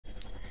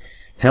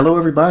Hello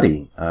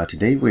everybody,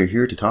 today we're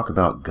here to talk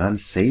about gun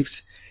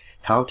safes,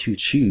 how to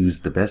choose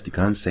the best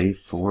gun safe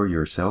for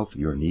yourself,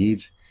 your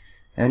needs,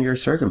 and your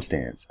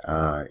circumstance.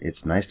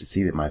 It's nice to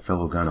see that my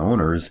fellow gun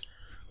owners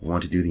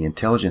want to do the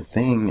intelligent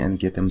thing and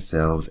get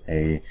themselves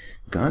a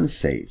gun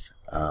safe.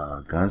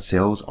 Gun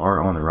sales are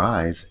on the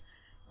rise,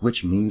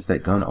 which means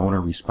that gun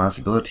owner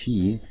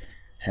responsibility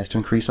has to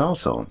increase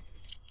also.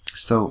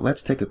 So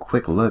let's take a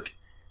quick look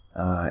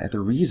at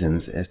the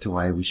reasons as to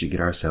why we should get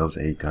ourselves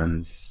a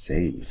gun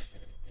safe.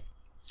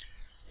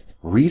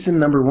 Reason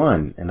number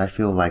one, and I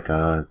feel like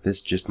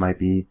this just might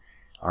be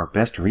our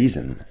best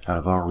reason out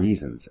of all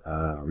reasons.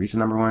 Reason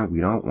number one, we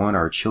don't want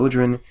our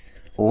children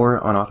or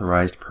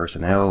unauthorized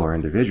personnel or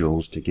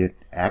individuals to get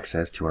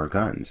access to our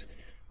guns,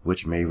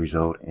 which may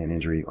result in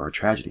injury or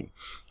tragedy.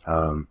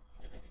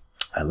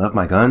 I love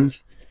my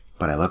guns,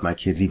 but I love my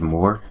kids even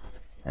more,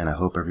 and I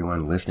hope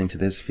everyone listening to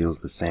this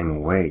feels the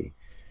same way.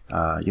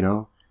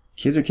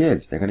 Kids are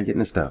kids. They're going to get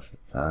into stuff.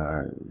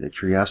 Their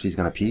curiosity is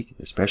going to peak,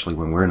 especially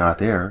when we're not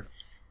there.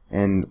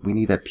 And we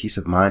need that peace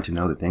of mind to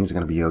know that things are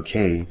going to be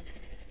okay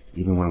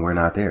even when we're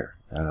not there.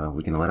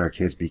 We can let our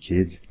kids be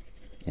kids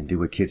and do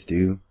what kids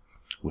do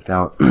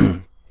without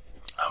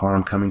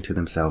harm coming to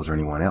themselves or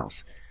anyone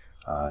else.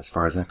 As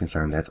far as I'm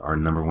concerned, that's our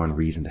number one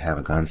reason to have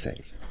a gun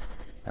safe.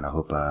 And I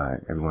hope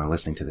everyone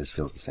listening to this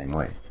feels the same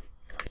way.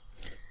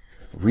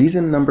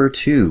 Reason number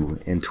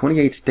two, in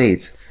 28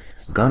 states,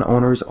 gun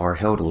owners are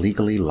held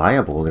legally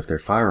liable if their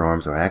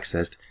firearms are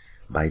accessed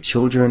by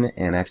children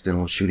and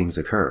accidental shootings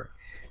occur.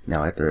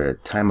 Now, at the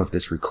time of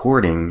this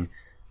recording,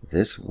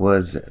 this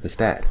was the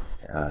stat.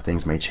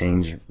 Things may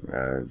change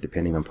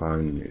depending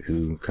upon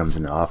who comes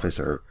into office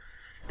or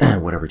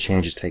whatever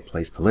changes take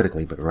place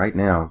politically. But right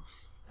now,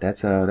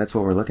 that's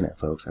what we're looking at,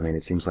 folks. I mean,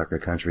 it seems like our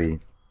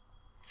country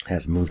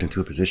has moved into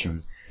a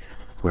position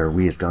where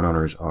we as gun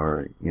owners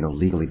are,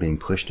 legally being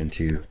pushed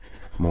into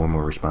more and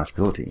more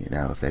responsibility.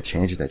 Now, if that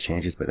changes, that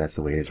changes. But that's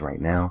the way it is right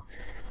now.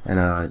 And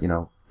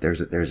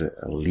there's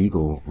a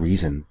legal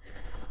reason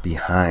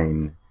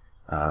behind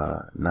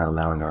not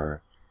allowing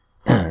our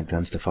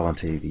guns to fall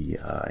into the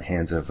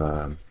hands of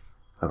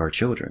our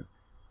children.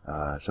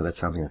 So that's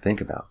something to think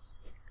about.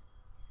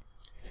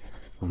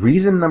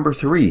 Reason number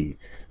three,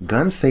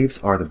 gun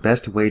safes are the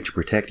best way to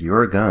protect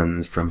your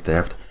guns from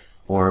theft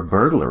or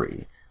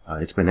burglary.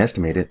 It's been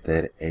estimated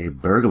that a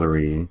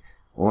burglary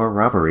or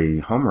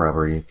home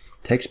robbery,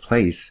 takes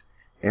place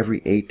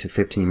every 8 to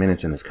 15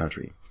 minutes in this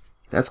country.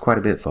 That's quite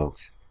a bit,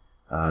 folks.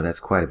 That's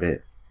quite a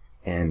bit.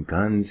 And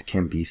guns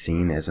can be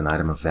seen as an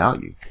item of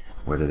value,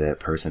 whether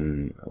that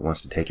person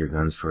wants to take your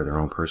guns for their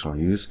own personal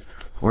use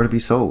or to be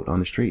sold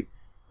on the street.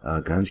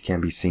 Guns can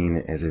be seen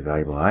as a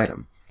valuable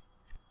item.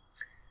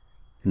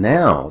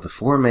 Now, the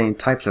four main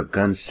types of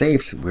gun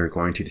safes we're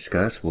going to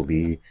discuss will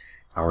be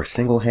our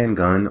single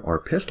handgun or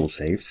pistol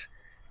safes,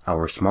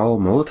 our small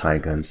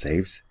multi-gun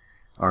safes,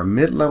 our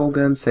mid-level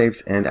gun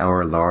safes, and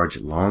our large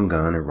long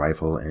gun,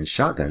 rifle, and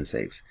shotgun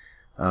safes.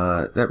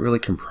 That really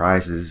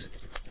comprises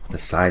the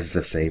sizes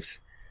of safes,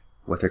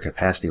 what their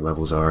capacity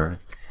levels are,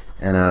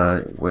 and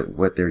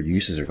what their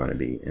uses are going to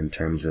be in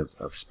terms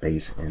of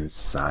space and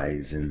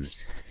size and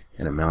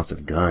amounts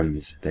of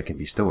guns that can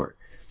be stored.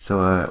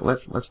 So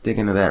let's dig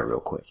into that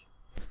real quick.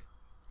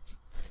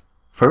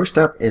 First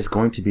up is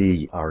going to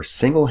be our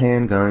single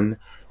handgun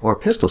or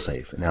pistol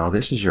safe. Now,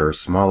 this is your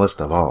smallest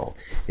of all.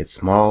 It's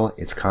small,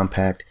 it's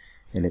compact,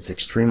 and it's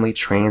extremely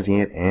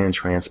transient and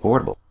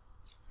transportable.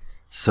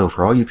 So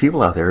for all you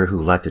people out there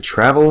who like to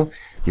travel,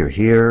 you're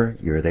here,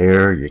 you're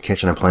there, you're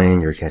catching a plane,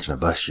 you're catching a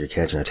bus, you're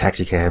catching a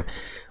taxi cab,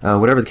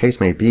 whatever the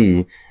case may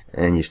be,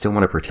 and you still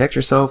want to protect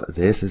yourself,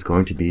 this is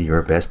going to be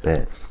your best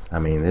bet. I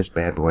mean, this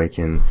bad boy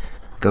can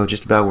go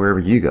just about wherever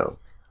you go.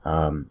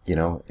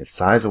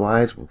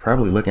 Size-wise, we're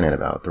probably looking at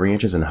about 3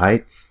 inches in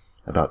height,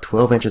 about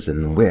 12 inches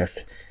in width,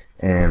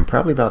 and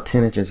probably about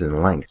 10 inches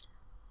in length.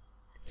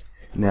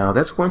 Now,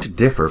 that's going to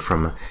differ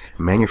from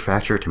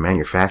manufacturer to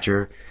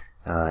manufacturer,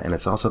 and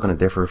it's also going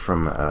to differ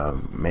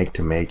from make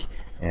to make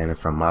and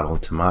from model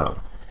to model.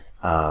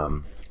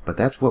 But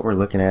that's what we're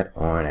looking at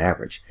on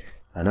average.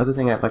 Another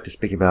thing I'd like to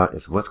speak about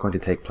is what's going to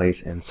take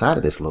place inside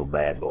of this little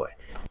bad boy.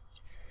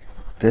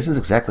 This is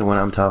exactly what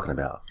I'm talking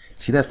about.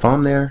 See that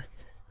foam there?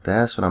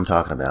 That's what I'm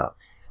talking about.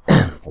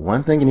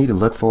 One thing you need to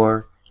look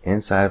for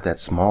inside of that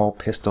small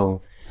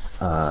pistol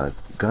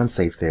gun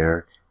safe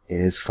there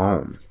is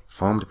foam.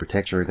 Foam to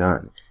protect your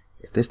gun.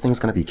 If this thing's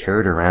going to be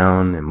carried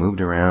around and moved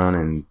around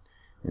and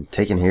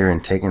taken here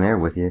and taken there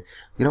with you,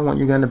 you don't want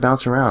your gun to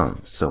bounce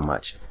around so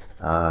much.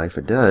 If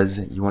it does,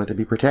 you want it to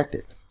be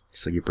protected.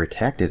 So you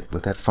protect it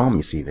with that foam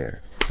you see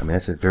there. I mean,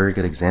 that's a very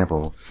good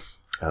example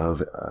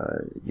of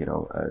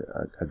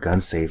a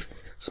gun safe,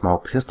 small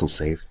pistol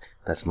safe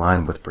that's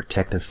lined with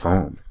protective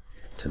foam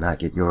to not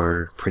get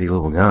your pretty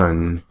little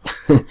gun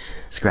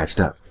scratched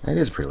up. That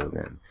is a pretty little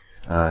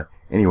gun.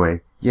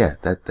 Anyway, yeah,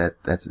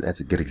 that's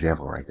a good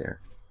example right there.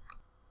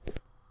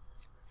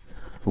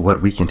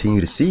 What we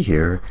continue to see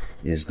here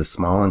is the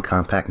small and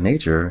compact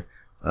nature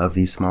of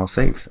these small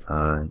safes.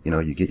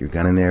 You get your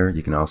gun in there.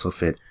 You can also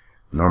fit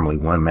normally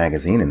one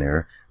magazine in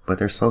there, but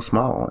they're so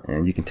small,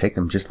 and you can take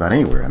them just about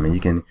anywhere. I mean, you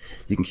can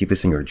keep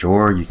this in your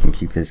drawer, you can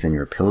keep this in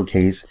your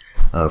pillowcase.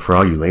 For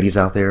all you ladies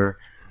out there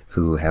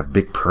who have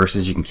big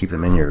purses, you can keep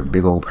them in your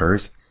big old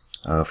purse.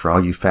 For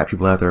all you fat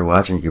people out there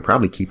watching, you could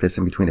probably keep this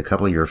in between a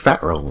couple of your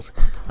fat rolls.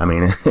 I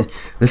mean,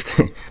 this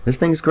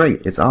thing is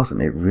great. It's awesome.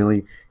 It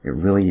really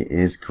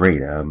is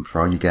great.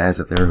 For all you guys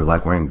out there who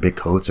like wearing big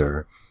coats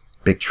or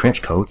big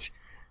trench coats,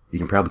 you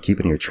can probably keep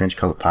it in your trench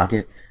coat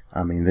pocket.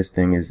 I mean, this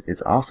thing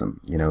it's awesome.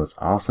 You know, it's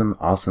awesome.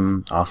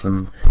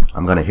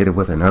 I'm gonna hit it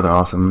with another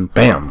awesome.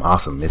 Bam!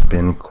 Awesome. It's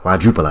been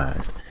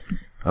quadrupleized.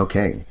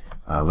 Okay,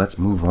 let's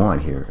move on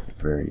here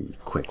very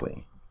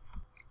quickly.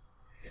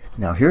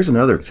 Now, here's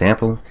another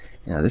example.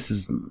 You know,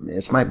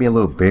 this might be a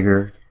little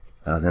bigger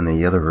than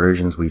the other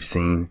versions we've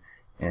seen,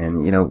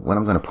 and you know what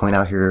I'm going to point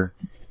out here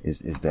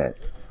is that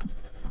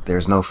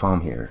there's no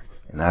foam here,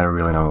 and I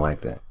really don't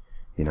like that.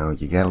 You know,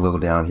 you got a little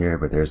down here,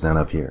 but there's none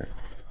up here.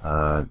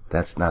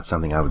 That's not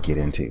something I would get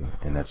into,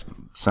 and that's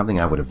something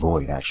I would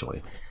avoid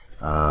actually.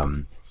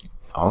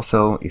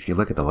 Also, if you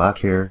look at the lock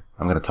here,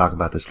 I'm going to talk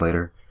about this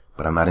later,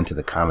 but I'm not into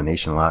the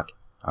combination lock.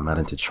 I'm not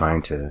into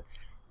trying to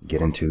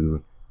get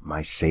into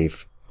my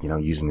safe, you know,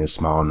 using these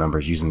small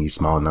numbers. You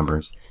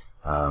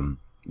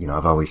know,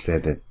 I've always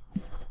said that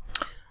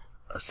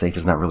a safe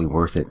is not really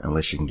worth it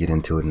unless you can get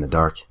into it in the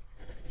dark.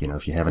 You know,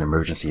 if you have an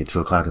emergency at 2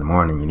 o'clock in the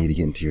morning, you need to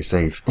get into your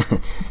safe.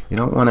 You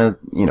don't want to,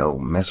 you know,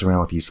 mess around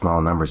with these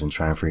small numbers and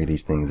try and figure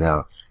these things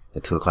out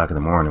at 2 o'clock in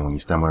the morning when you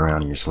stumble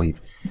around in your sleep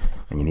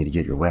and you need to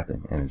get your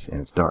weapon and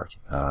it's dark.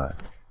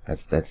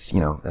 That's you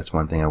know, that's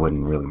one thing I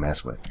wouldn't really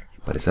mess with.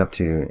 But it's up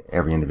to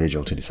every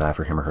individual to decide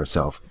for him or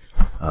herself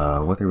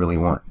what they really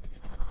want.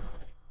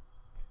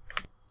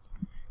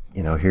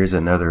 You know, here's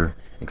another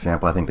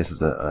example. I think this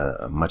is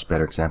a much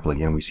better example.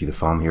 Again, we see the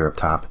foam here up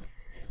top,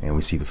 and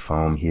we see the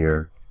foam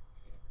here,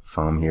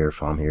 foam here,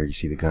 foam here. You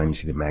see the gun, you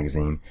see the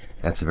magazine.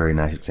 That's a very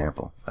nice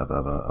example of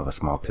a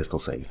small pistol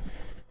safe,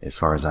 as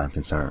far as I'm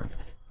concerned.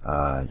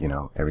 You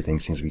know, everything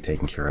seems to be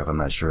taken care of. I'm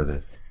not sure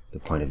the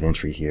point of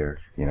entry here,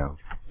 you know,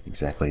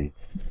 exactly,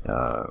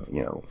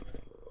 you know,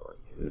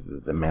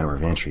 the manner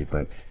of entry,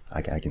 but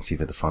I can see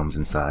that the foam's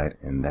inside,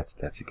 and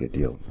that's a good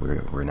deal.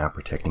 We're now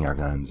protecting our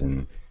guns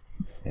and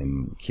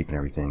keeping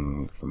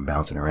everything from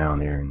bouncing around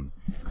there and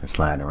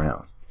sliding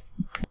around.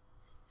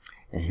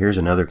 And here's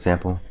another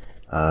example.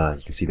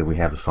 You can see that we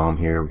have the foam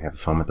here. We have the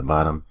foam at the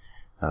bottom.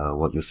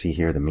 What you'll see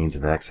here, the means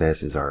of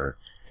access is our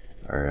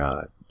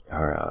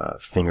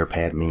finger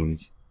pad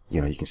means.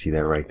 You know, you can see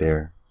that right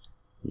there.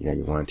 You got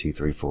your 1, 2,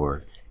 3,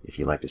 4. If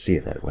you like to see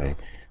it that way,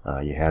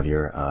 you have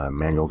your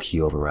manual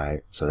key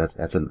override. So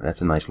that's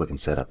a nice looking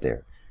setup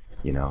there.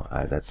 You know,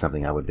 that's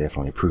something I would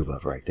definitely approve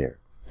of right there.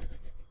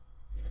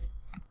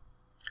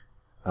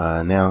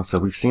 Now, so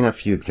we've seen a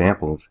few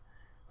examples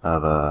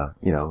of,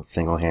 you know,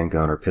 single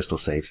handgun or pistol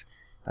safes.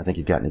 I think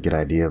you've gotten a good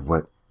idea of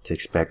what to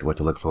expect, what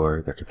to look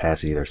for, their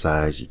capacity, their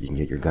size. You can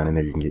get your gun in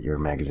there, you can get your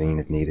magazine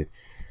if needed.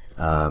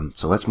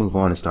 So let's move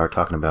on and start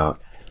talking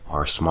about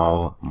our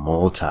small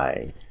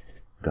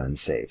multi-gun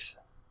safes.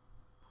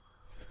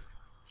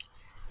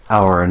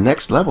 Our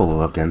next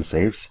level of gun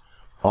safes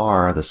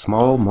are the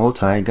small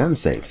multi-gun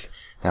safes.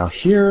 Now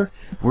here,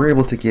 we're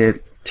able to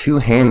get 2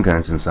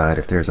 handguns inside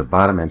if there's a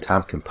bottom and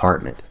top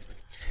compartment.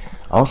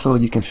 Also,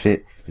 you can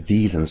fit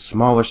these in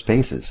smaller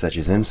spaces, such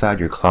as inside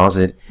your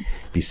closet,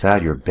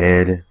 beside your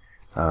bed,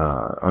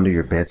 under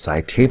your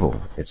bedside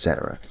table,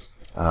 etc.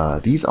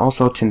 These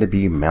also tend to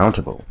be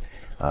mountable.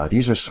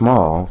 These are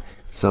small,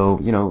 so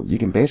you know you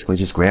can basically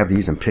just grab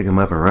these and pick them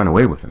up and run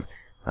away with them.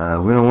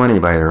 We don't want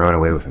anybody to run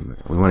away with them.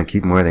 We want to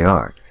keep them where they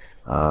are.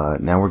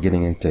 Now we're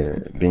getting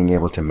into being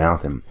able to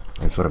mount them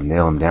and sort of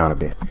nail them down a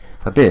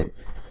bit.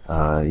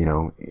 You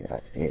know,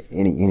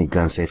 any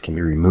gun safe can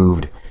be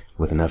removed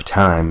with enough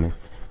time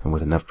and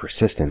with enough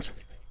persistence,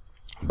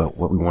 but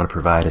what we want to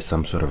provide is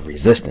some sort of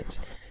resistance.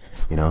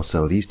 You know,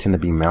 so these tend to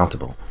be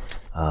mountable,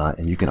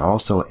 and you can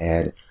also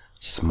add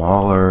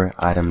smaller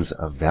items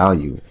of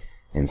value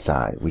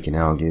inside. We can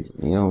now get,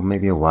 you know,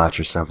 maybe a watch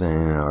or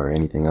something, or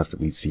anything else that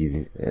we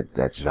see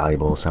that's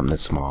valuable, something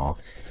that's small.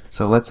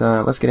 So let's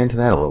get into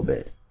that a little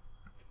bit.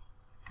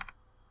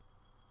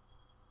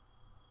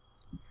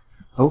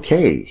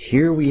 Okay,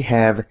 here we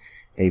have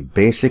a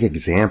basic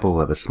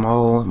example of a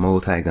small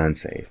multi-gun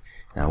safe.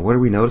 Now, what are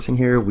we noticing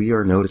here? We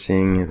are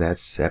noticing that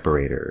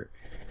separator.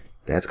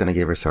 That's going to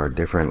give us our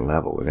different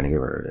level.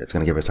 It's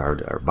going to give us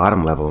our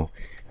bottom level,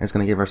 and it's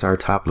going to give us our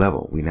top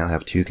level. We now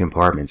have 2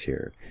 compartments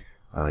here.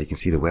 You can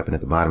see the weapon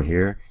at the bottom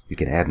here. You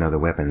can add another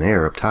weapon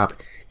there up top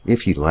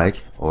if you'd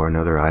like, or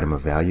another item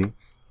of value.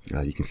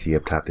 You can see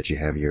up top that you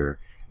have your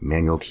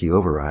manual key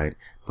override,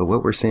 but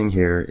what we're seeing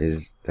here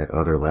is that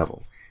other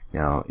level.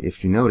 Now,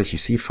 if you notice, you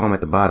see foam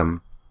at the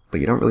bottom, but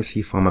you don't really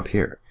see foam up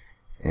here.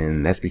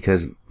 And that's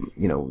because,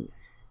 you know,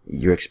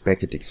 you're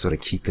expected to sort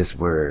of keep this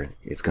where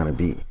it's going to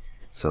be.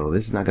 So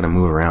this is not going to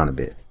move around a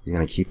bit. You're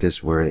going to keep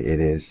this where it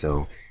is.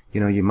 So,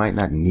 you know, you might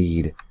not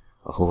need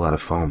a whole lot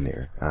of foam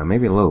there.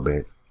 Maybe a little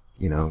bit,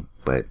 you know,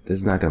 but this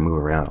is not going to move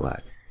around a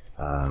lot.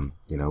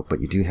 You know,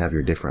 but you do have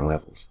your different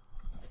levels.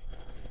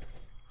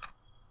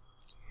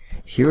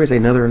 Here is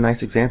another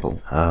nice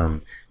example.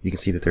 You can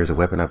see that there's a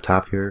weapon up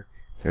top here.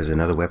 There's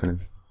another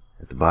weapon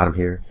at the bottom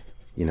here.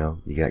 You know,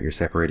 you got your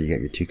separator, you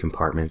got your two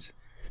compartments.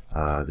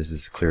 This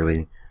is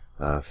clearly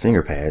a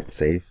fingerpad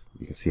safe.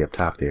 You can see up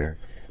top there.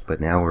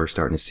 But now we're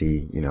starting to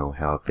see, you know,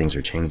 how things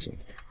are changing.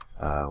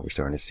 We're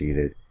starting to see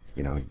that,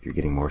 you know, you're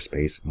getting more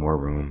space, more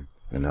room,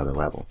 another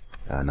level.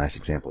 Nice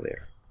example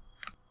there.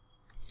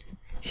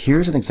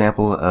 Here's an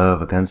example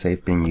of a gun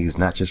safe being used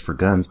not just for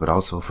guns, but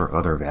also for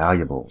other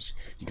valuables.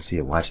 You can see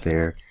a watch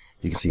there.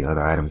 You can see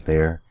other items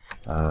there.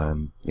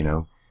 You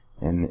know,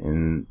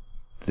 and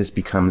this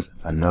becomes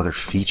another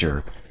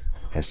feature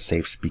as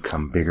safes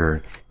become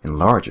bigger and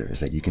larger, is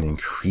that you can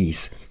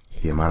increase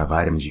the amount of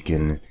items you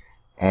can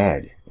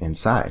add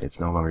inside. It's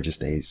no longer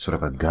just a sort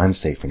of a gun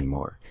safe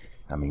anymore.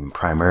 I mean,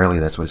 primarily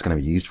that's what it's going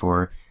to be used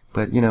for,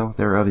 but you know,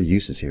 there are other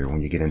uses here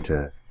when you get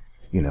into,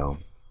 you know,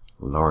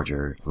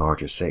 larger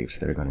safes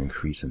that are going to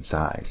increase in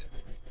size.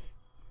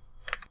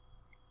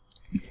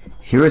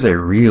 Here is a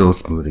real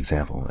smooth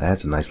example.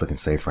 That's a nice looking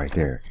safe right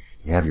there.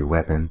 You have your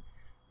weapon,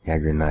 you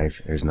have your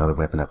knife, there's another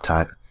weapon up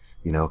top,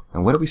 you know,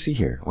 and what do we see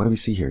here? What do we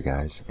see here,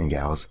 guys and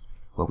gals?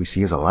 What we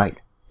see is a light,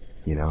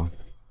 you know.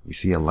 You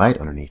see a light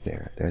underneath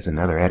there. There's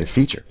another added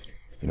feature.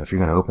 You know, if you're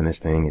going to open this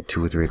thing at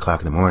 2 or 3 o'clock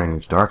in the morning and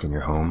it's dark in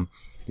your home,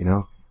 you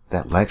know,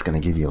 that light's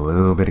going to give you a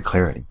little bit of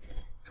clarity.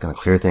 It's going to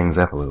clear things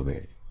up a little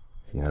bit.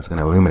 You know, it's going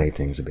to illuminate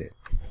things a bit.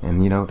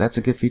 And, you know, that's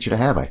a good feature to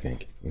have, I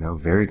think. You know,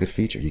 very good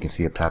feature. You can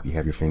see up top you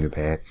have your finger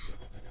pad.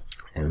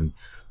 And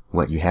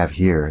what you have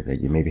here that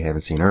you maybe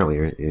haven't seen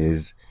earlier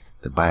is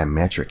the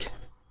biometric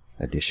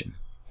edition.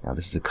 Now,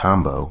 this is a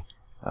combo.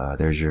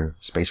 There's your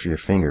space for your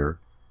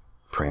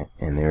fingerprint,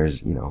 and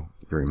there's, you know,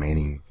 your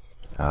remaining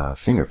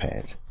finger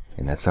pads.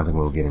 And that's something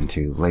we'll get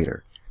into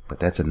later. But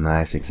that's a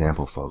nice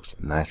example, folks.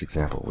 A nice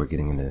example. We're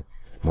getting into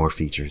more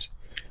features,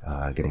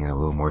 getting into a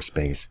little more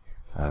space.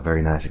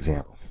 Very nice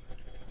example.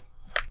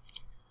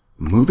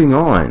 Moving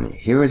on,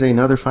 here is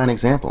another fine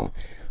example.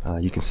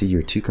 You can see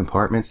your two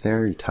compartments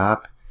there, your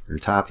top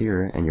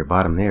here, and your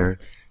bottom there.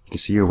 You can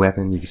see your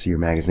weapon, you can see your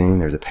magazine,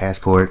 there's a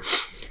passport,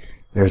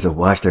 there's a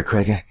watch there,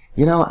 credit.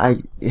 You know,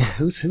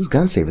 whose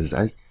gun safe is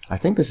this? I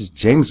think this is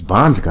James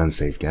Bond's gun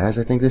safe, guys.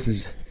 I think this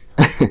is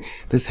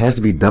this has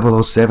to be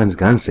 007's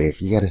gun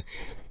safe. You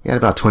got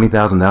about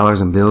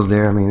 $20,000 in bills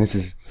there. I mean, this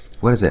is,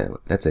 what is that?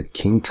 That's a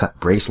King Tut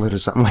bracelet or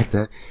something like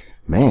that.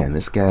 Man,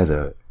 this guy's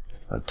a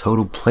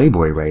total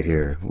playboy right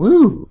here.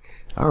 Woo!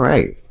 All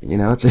right, you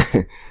know,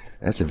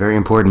 that's a very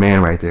important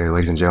man right there,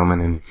 ladies and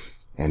gentlemen,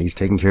 and he's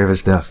taking care of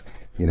his stuff.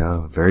 You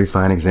know, very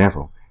fine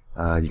example.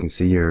 You can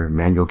see your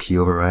manual key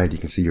override. You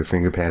can see your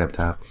finger pad up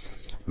top.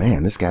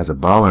 Man, this guy's a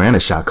baller and a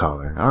shot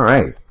caller. All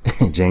right,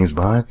 James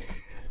Bond.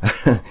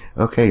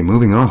 Okay,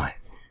 moving on.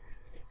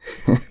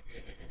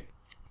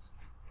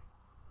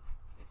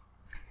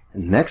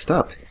 Next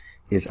up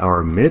is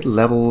our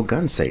mid-level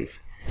gun safe.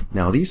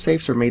 Now, these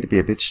safes are made to be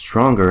a bit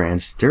stronger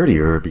and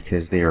sturdier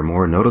because they are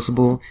more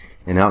noticeable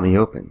and out in the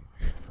open.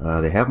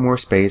 They have more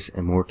space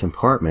and more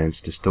compartments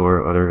to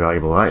store other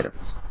valuable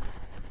items.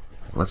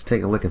 Let's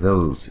take a look at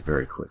those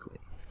very quickly.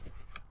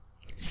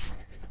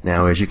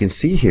 Now, as you can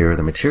see here,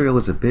 the material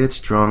is a bit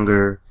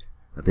stronger,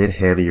 a bit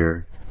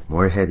heavier,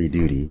 more heavy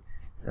duty.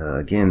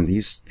 Again,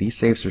 these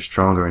safes are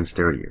stronger and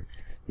sturdier.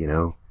 You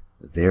know,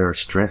 their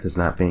strength is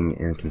not being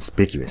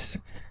inconspicuous.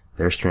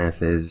 Their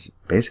strength is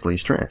basically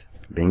strength.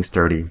 Being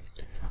sturdy,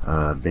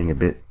 being a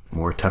bit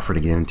more tougher to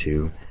get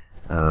into,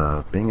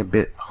 being a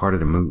bit harder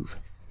to move.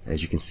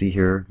 As you can see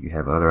here, you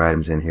have other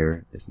items in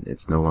here.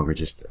 It's no longer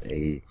just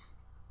a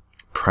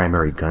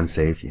primary gun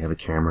safe. You have a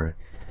camera.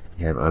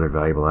 You have other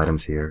valuable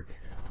items here.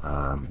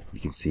 You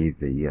can see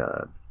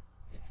the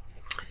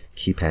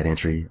keypad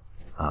entry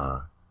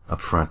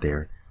up front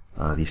there.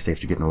 These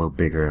safes are getting a little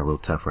bigger and a little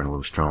tougher and a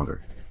little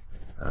stronger,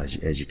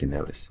 as you can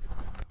notice.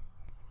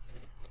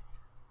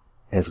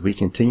 As we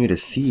continue to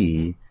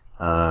see,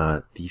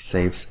 these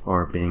safes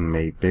are being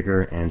made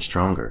bigger and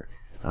stronger.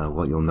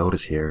 What you'll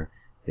notice here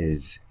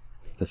is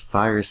the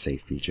fire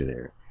safe feature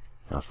there.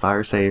 Now,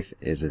 fire safe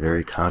is a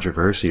very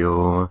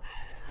controversial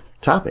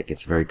topic.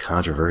 It's a very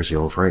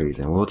controversial phrase,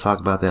 and we'll talk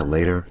about that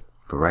later.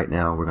 But right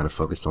now, we're going to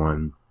focus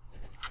on,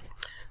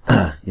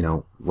 you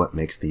know, what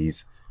makes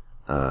these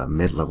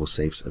mid-level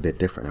safes a bit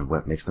different, and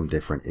what makes them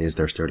different is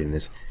their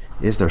sturdiness,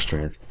 is their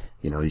strength.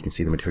 You know, you can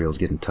see the materials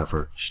getting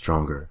tougher,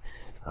 stronger,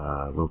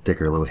 a little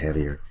thicker, a little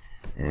heavier,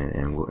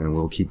 and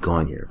we'll keep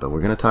going here. But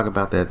we're going to talk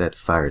about that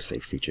fire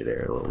safe feature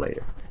there a little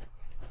later.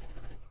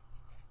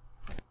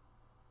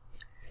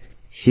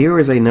 Here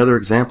is another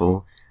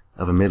example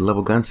of a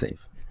mid-level gun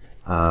safe.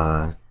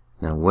 Now,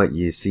 what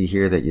you see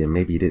here that you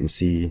maybe didn't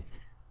see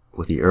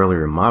with the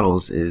earlier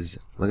models is,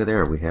 look at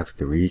there, we have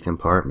 3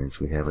 compartments.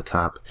 We have a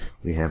top,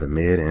 we have a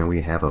mid, and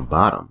we have a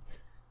bottom.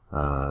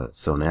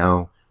 So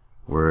now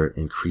we're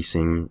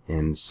increasing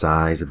in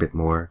size a bit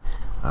more.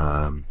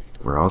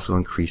 We're also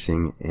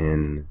increasing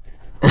in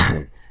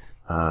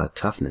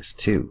toughness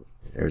too.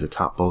 There's a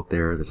top bolt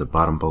there, there's a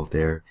bottom bolt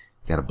there,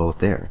 you got a bolt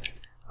there.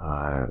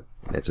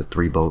 That's a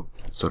 3-bolt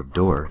sort of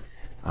door.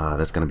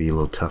 That's going to be a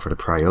little tougher to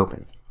pry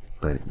open.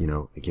 But, you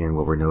know, again,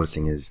 what we're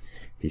noticing is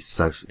these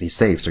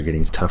safes are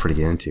getting tougher to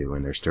get into,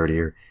 and they're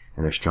sturdier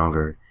and they're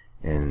stronger,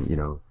 and, you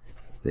know,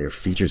 their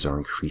features are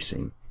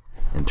increasing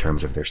in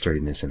terms of their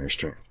sturdiness and their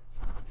strength.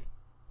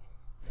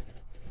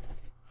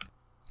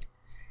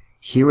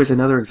 Here is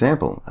another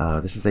example.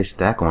 This is a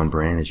stack-on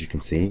brand, as you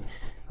can see.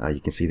 You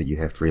can see that you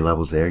have 3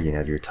 levels there. You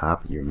have your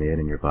top, your mid,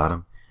 and your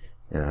bottom.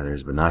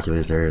 There's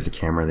binoculars there. There's a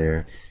camera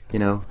there. You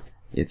know,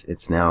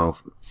 it's now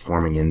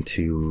forming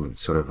into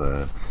sort of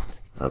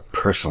a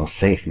personal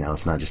safe now.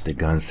 It's not just a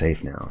gun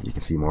safe now. You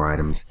can see more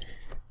items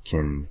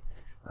can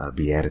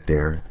be added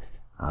there.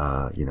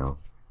 You know,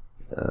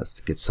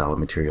 good solid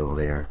material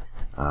there.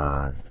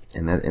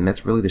 And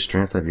that's really the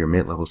strength of your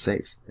mid-level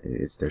safes.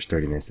 It's their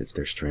sturdiness. It's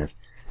their strength.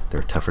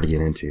 They're tougher to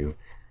get into.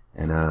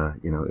 And,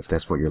 you know, if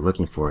that's what you're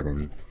looking for,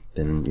 then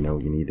you know,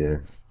 you need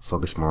to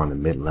focus more on the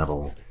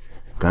mid-level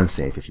gun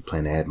safe if you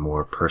plan to add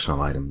more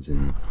personal items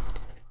and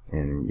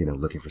you know,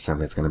 looking for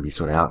something that's going to be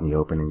sort of out in the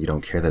open, and you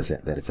don't care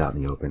that it's out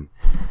in the open,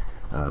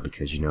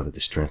 because you know that the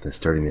strength and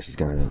sturdiness is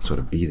going to sort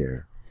of be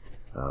there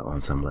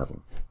on some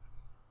level.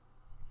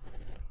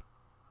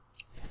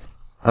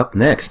 Up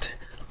next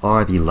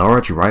are the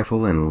large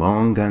rifle and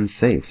long gun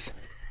safes.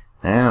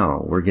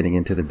 Now we're getting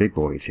into the big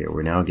boys here.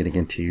 We're now getting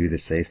into the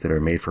safes that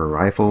are made for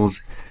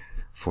rifles,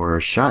 for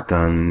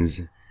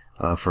shotguns,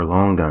 for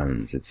long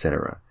guns,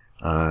 etc.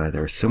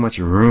 There's so much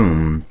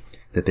room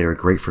that they are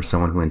great for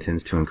someone who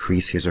intends to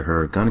increase his or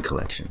her gun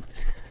collection.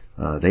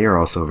 They are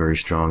also very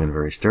strong and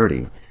very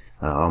sturdy,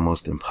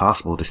 almost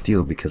impossible to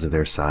steal because of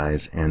their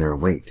size and their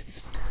weight.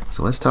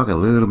 So let's talk a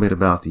little bit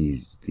about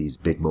these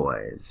big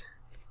boys.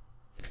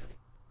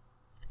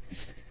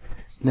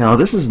 Now,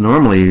 this is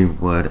normally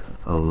what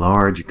a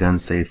large gun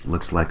safe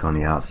looks like on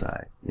the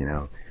outside. You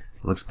know,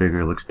 it looks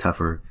bigger, it looks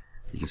tougher.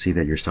 You can see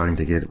that you're starting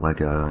to get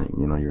like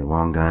you know, your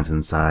long guns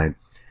inside.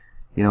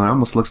 You know, it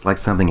almost looks like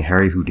something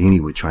Harry Houdini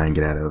would try and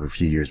get out of a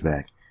few years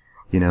back.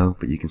 You know,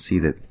 but you can see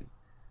that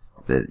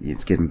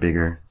it's getting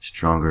bigger,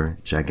 stronger,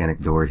 gigantic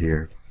door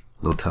here,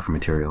 a little tougher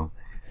material.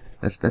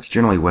 That's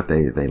generally what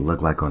they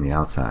look like on the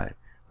outside.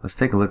 Let's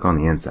take a look on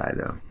the inside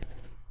though.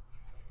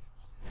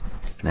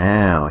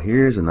 Now,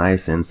 here's a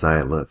nice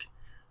inside look.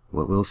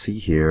 What we'll see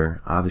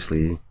here,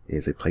 obviously,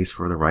 is a place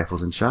for the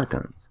rifles and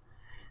shotguns.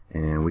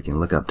 And we can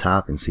look up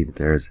top and see that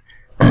there's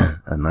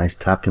a nice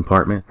top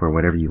compartment for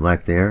whatever you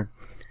like there.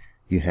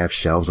 You have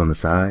shelves on the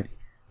side.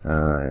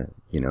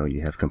 You know,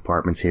 you have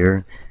compartments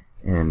here.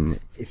 And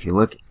if you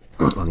look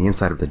on the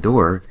inside of the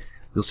door,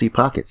 you'll see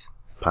pockets.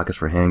 Pockets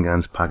for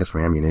handguns, pockets for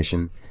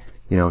ammunition.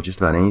 You know,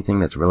 just about anything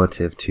that's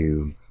relative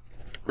to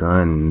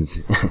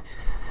guns.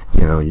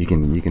 You know, you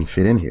can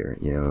fit in here.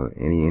 You know,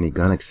 any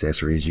gun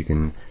accessories you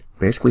can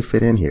basically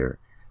fit in here.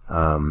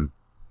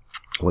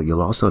 What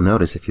you'll also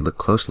notice if you look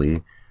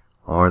closely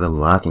are the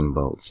locking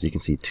bolts. You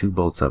can see 2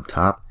 bolts up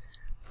top,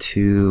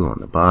 2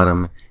 on the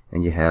bottom,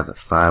 and you have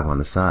 5 on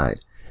the side.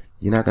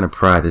 You're not going to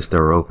pry this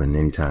door open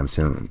anytime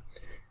soon.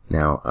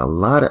 Now, a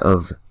lot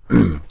of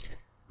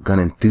gun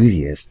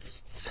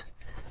enthusiasts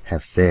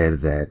have said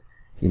that,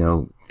 you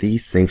know,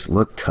 these safes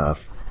look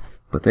tough,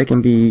 but they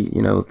can be,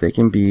 you know, they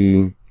can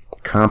be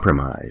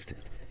compromised.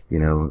 You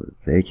know,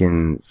 they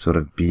can sort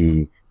of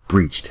be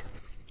breached.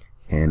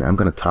 And I'm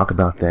going to talk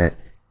about that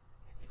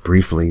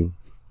briefly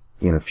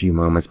in a few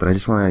moments, but I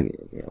just want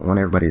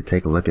everybody to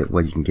take a look at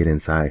what you can get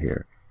inside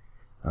here.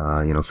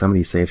 You know, some of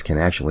these safes can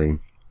actually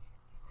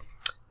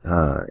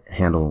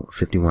handle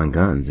 51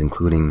 guns,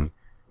 including,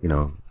 you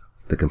know,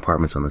 the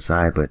compartments on the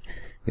side. But,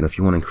 you know, if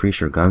you want to increase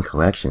your gun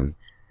collection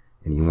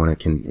and you want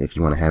to, if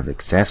you want to have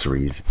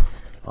accessories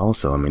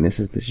also, I mean, this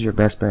is your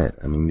best bet.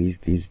 I mean,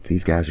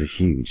 these guys are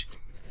huge.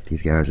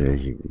 These guys are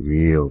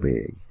real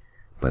big.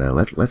 But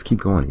let's keep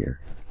going here.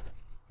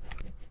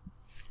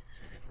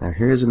 Now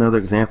here's another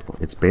example.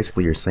 It's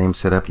basically your same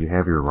setup. You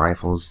have your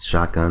rifles,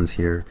 shotguns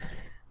here.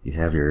 You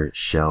have your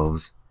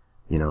shelves,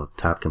 you know,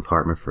 top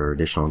compartment for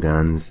additional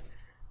guns.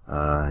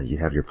 You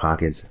have your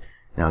pockets.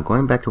 Now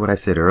going back to what I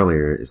said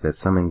earlier is that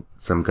some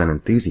gun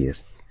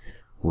enthusiasts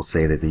will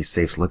say that these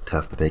safes look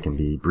tough, but they can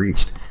be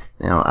breached.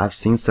 Now I've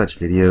seen such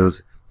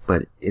videos,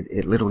 but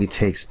it literally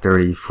takes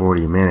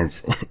 30-40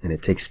 minutes and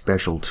it takes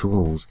special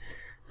tools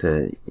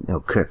to, you know,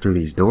 cut through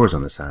these doors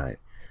on the side.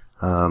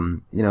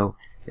 You know,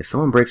 if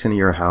someone breaks into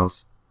your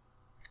house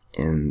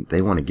and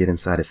they want to get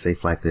inside a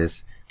safe like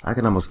this, I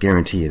can almost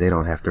guarantee you they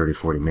don't have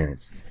 30-40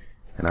 minutes.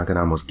 And I can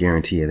almost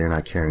guarantee you they're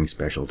not carrying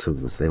special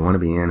tools. They want to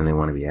be in and they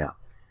want to be out.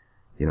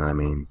 You know what I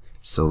mean?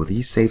 So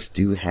these safes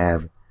do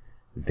have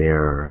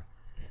their,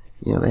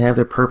 you know, they have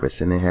their purpose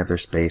and they have their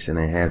space and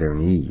they have their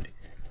need.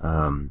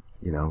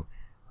 You know,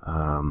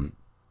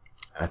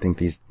 I think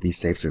these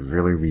safes are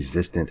really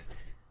resistant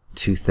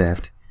to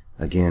theft.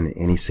 Again,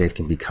 any safe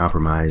can be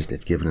compromised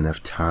if given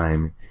enough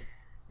time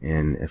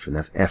and if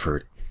enough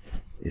effort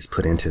is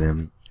put into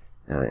them,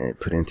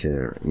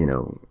 you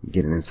know,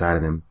 getting inside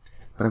of them.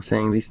 But I'm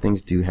saying these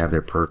things do have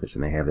their purpose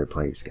and they have their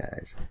place,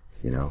 guys.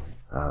 You know,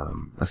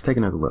 let's take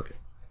another look.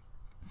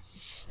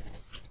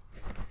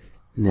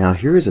 Now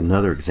here is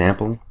another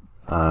example.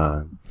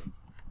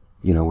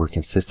 we're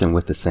consistent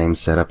with the same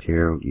setup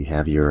here. You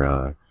have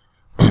your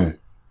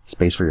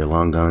space for your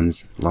long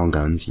guns.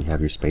 You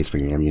have your space for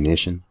your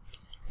ammunition.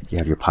 You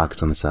have your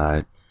pockets on the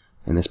side.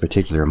 In this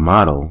particular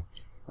model,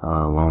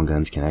 long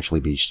guns can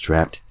actually be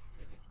strapped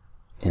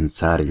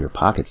inside of your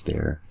pockets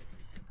there.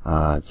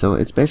 So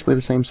it's basically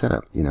the same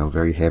setup.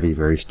 Very heavy,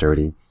 very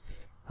sturdy.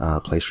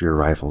 Place for your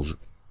rifles.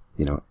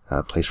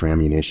 Place for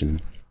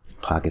ammunition.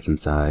 Pockets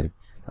inside.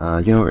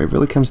 It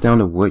really comes down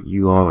to what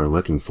you all are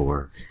looking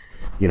for.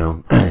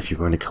 If you're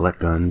going to collect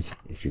guns,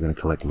 if you're going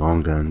to collect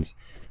long guns,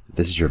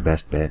 this is your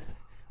best bet.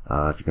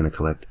 If you're going to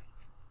collect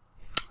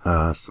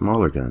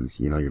smaller guns,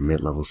 your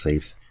mid-level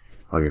safes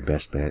are your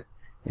best bet.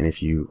 And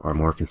if you are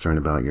more concerned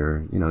about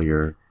your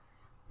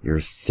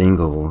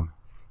single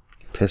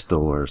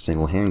pistol or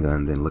single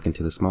handgun, then look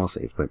into the small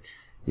safe. But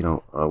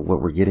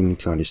what we're getting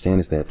to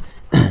understand is that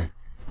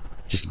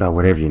just about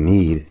whatever you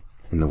need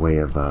in the way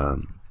of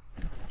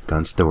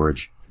gun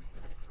storage,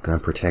 gun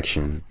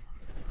protection,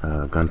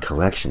 gun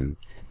collection,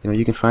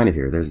 you can find it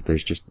here.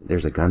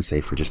 There's a gun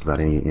safe for just about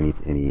any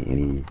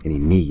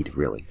need,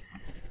 really.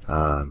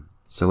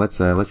 So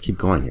let's keep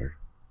going here.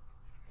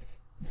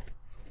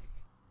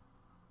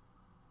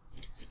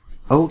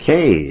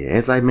 Okay,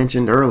 as I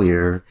mentioned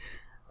earlier,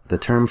 the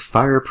term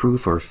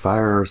fireproof or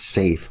fire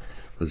safe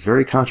was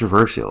very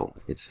controversial.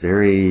 It's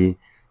very,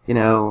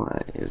 there's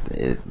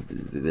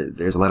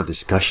a lot of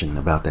discussion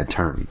about that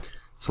term.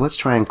 So let's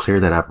try and clear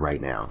that up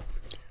right now.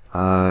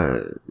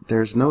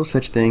 There's no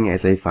such thing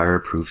as a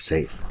fireproof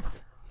safe.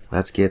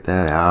 Let's get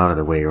that out of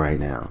the way right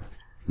now.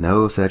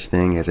 No such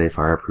thing as a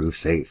fireproof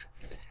safe.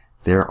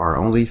 There are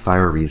only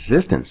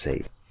fire-resistant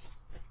safe.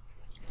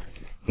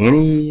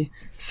 Any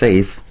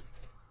safe,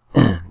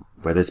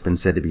 whether it's been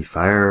said to be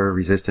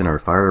fire-resistant or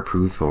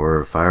fireproof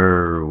or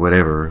fire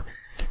whatever,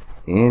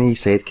 any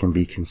safe can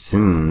be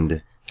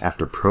consumed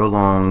after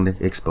prolonged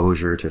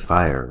exposure to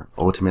fire.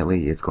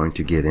 Ultimately, it's going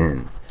to give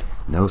in.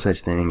 No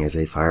such thing as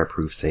a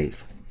fireproof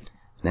safe.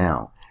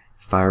 Now,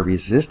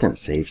 fire-resistant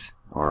safes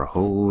are a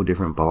whole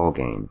different ball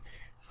game.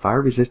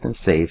 Fire-resistant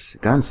safes,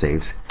 gun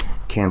safes,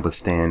 can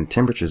withstand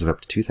temperatures of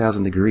up to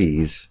 2,000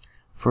 degrees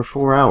for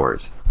 4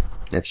 hours.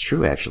 That's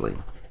true, actually.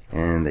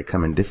 And they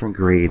come in different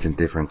grades and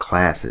different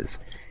classes.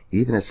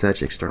 Even at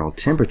such external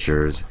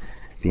temperatures,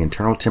 the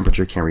internal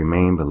temperature can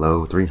remain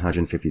below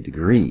 350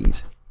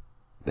 degrees.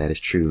 That is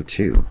true,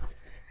 too.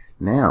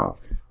 Now,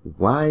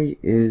 why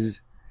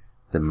is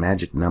the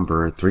magic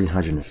number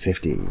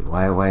 350?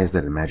 Why is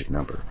that a magic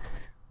number?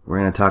 We're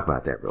going to talk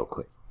about that real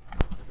quick.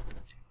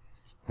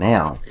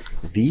 Now,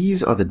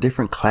 these are the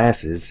different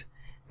classes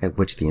at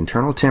which the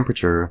internal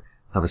temperature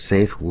of a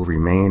safe will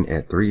remain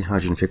at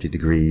 350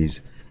 degrees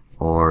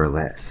or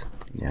less.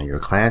 Now, your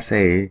Class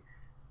A,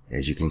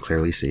 as you can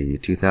clearly see,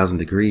 2,000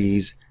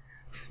 degrees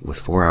with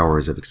 4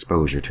 hours of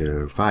exposure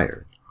to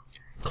fire.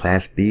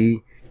 Class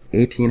B,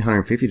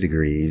 1,850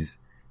 degrees,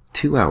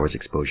 2 hours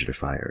exposure to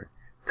fire.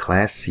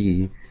 Class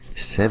C,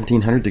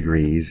 1,700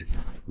 degrees,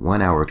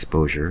 1 hour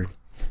exposure.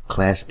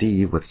 Class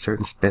D, with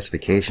certain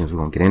specifications, we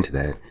won't get into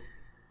that,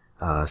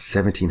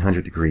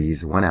 1,700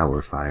 degrees, 1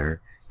 hour fire.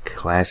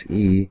 Class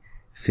E,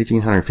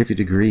 1,550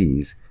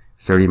 degrees,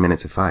 30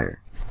 minutes of fire.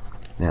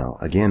 Now,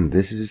 again,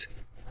 these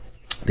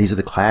are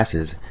the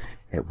classes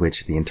at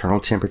which the internal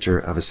temperature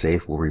of a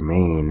safe will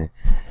remain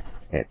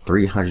at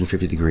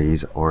 350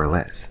 degrees or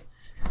less.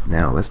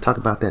 Now, let's talk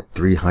about that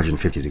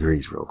 350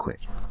 degrees real quick.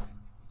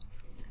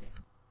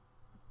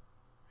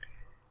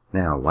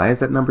 Now, why is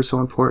that number so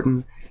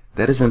important?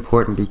 That is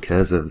important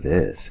because of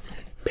this.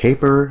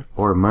 Paper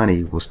or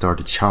money will start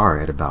to char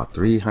at about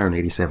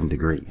 387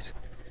 degrees.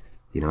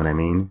 You know what I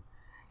mean?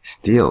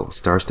 Steel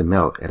starts to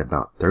melt at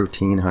about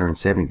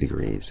 1,370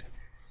 degrees.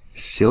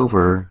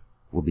 Silver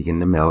will begin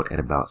to melt at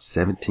about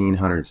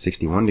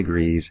 1,761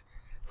 degrees.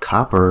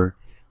 Copper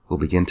will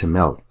begin to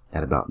melt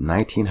at about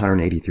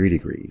 1,983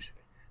 degrees.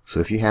 So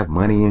if you have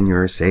money in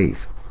your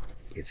safe,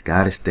 it's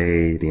got to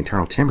stay, the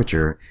internal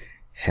temperature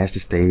has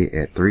to stay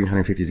at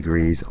 350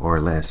 degrees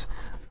or less,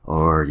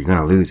 or you're going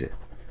to lose it.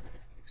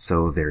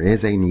 So there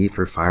is a need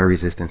for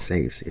fire-resistant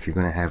safes. If you're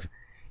going to have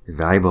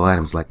valuable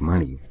items like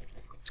money,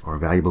 or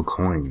valuable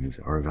coins,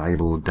 or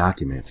valuable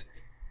documents,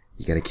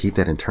 you got to keep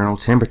that internal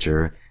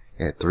temperature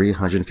at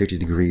 350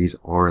 degrees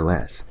or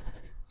less.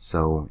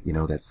 So,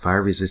 that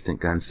fire-resistant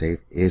gun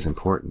safe is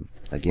important.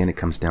 Again, it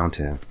comes down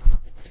to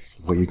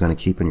what you're going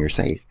to keep in your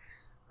safe.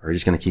 Are you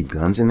just going to keep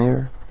guns in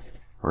there?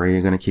 Or are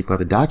you going to keep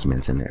other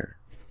documents in there?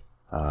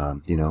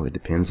 It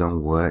depends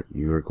on what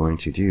you're going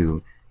to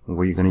do and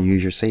what you're going to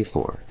use your safe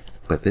for.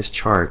 But this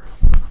chart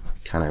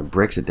kind of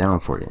breaks it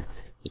down for you.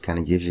 It kind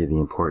of gives you the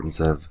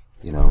importance of,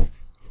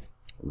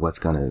 what's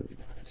going to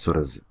sort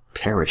of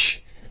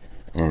perish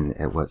and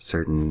at what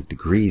certain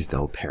degrees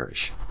they'll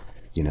perish,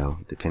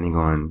 depending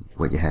on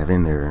what you have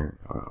in there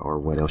or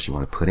what else you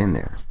want to put in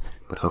there.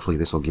 But hopefully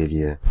this will give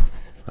you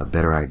a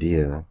better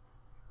idea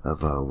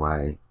of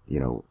why,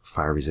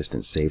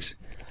 fire-resistant safes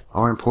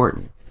are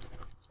important.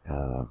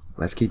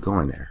 Let's keep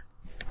going there.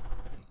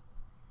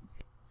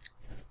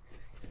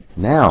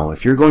 Now,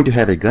 if you're going to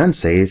have a gun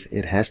safe,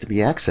 it has to be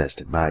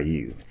accessed by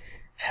you.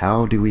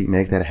 How do we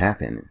make that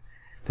happen?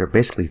 There are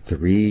basically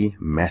 3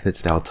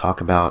 methods that I'll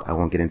talk about. I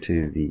won't get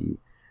into the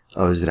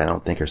others that I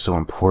don't think are so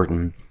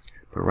important,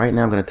 but right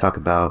now I'm going to talk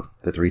about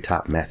the 3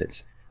 top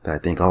methods that I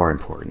think are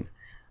important.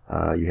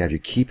 You have your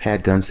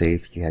keypad gun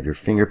safe, you have your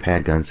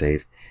fingerpad gun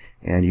safe,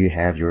 and you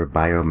have your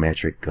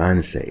biometric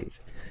gun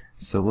safe.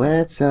 So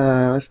let's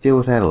deal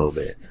with that a little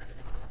bit.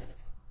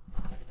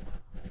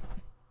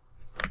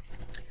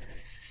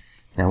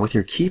 Now with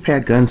your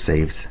keypad gun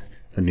safes,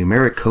 a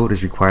numeric code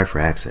is required for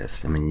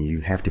access. I mean,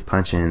 you have to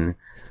punch in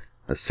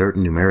a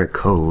certain numeric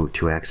code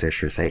to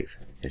access your safe.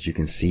 As you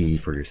can see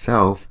for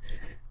yourself,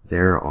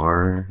 there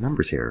are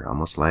numbers here,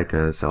 almost like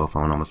a cell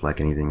phone, almost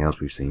like anything else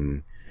we've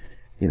seen,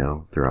 you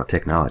know, throughout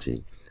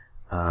technology.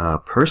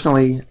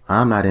 Personally,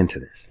 I'm not into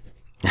this.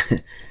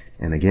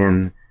 And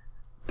again,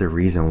 the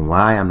reason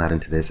why I'm not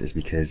into this is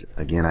because,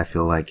 again, I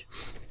feel like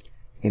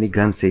any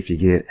gun safe you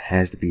get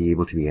has to be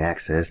able to be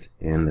accessed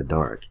in the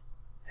dark.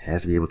 It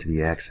has to be able to be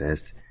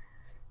accessed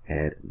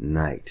at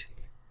night.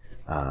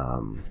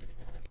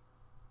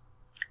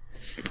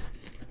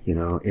 You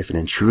know, if an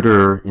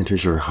intruder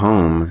enters your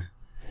home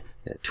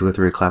at 2 or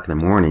 3 o'clock in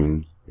the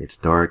morning, it's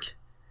dark,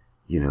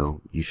 you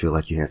know, you feel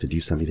like you have to do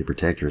something to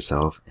protect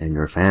yourself and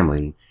your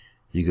family,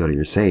 you go to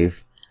your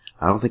safe.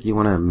 I don't think you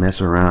want to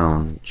mess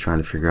around trying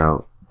to figure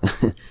out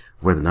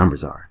where the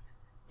numbers are.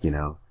 You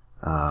know,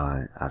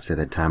 I've said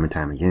that time and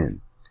time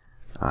again.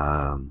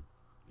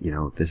 You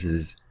know, this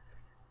is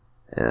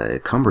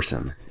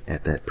cumbersome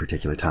at that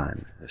particular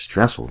time, a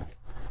stressful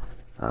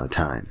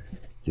time.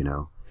 You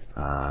know,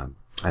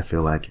 I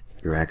feel like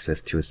your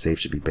access to a safe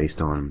should be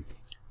based on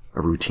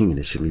a routine.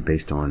 It should be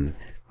based on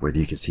whether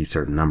you can see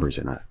certain numbers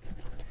or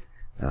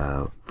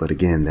not. But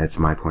again, that's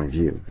my point of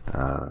view.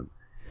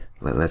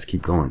 Let's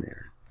keep going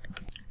there.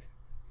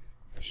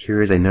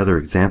 Here is another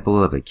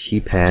example of a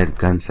keypad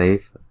gun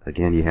safe.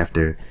 Again, you have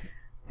to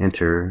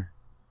enter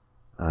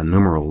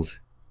numerals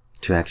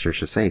to access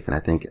your safe. And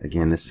I think,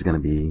 again, this is going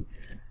to be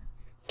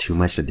too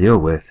much to deal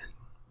with,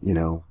 you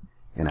know,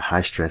 in a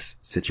high stress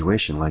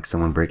situation like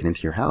someone breaking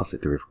into your house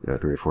at 3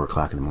 or 4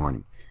 o'clock in the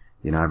morning.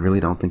 You know, I really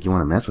don't think you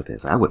want to mess with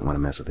this. I wouldn't want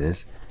to mess with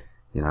this.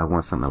 You know, I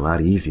want something a lot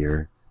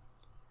easier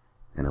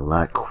and a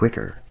lot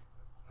quicker.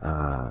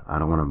 I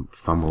don't want to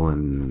fumble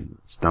and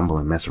stumble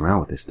and mess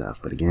around with this stuff.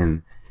 But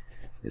again,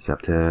 it's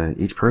up to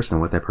each person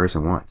what that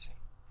person wants.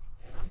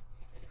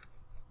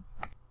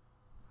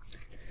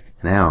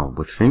 Now,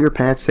 with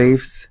fingerpad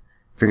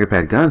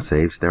gun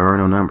safes, there are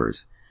no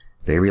numbers.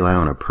 They rely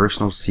on a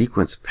personal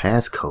sequence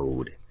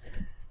passcode,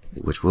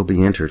 which will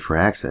be entered for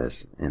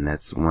access, and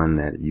that's one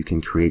that you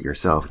can create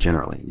yourself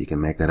generally. You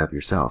can make that up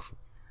yourself,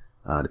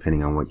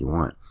 depending on what you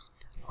want.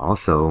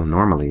 Also,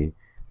 normally,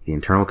 the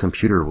internal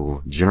computer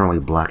will generally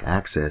block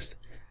access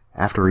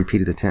after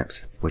repeated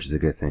attempts, which is a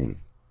good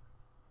thing.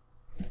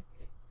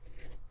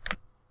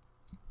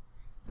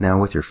 Now,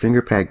 with your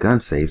fingerpad gun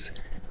safes,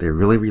 they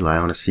really rely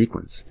on a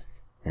sequence,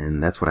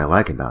 and that's what I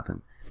like about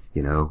them.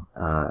 You know,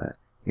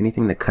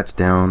 anything that cuts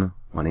down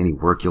on any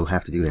work you'll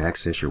have to do to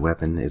access your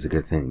weapon is a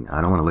good thing.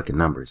 I don't want to look at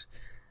numbers.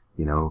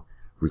 You know,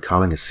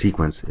 recalling a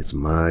sequence, it's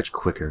much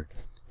quicker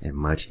and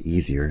much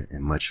easier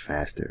and much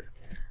faster.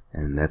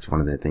 And that's one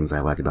of the things I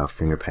like about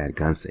fingerpad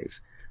gun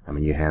safes. I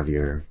mean, you have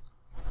your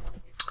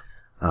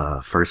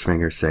first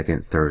finger,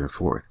 second, third, and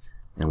fourth.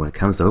 And when it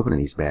comes to opening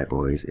these bad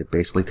boys, it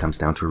basically comes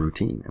down to a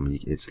routine. I mean,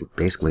 it's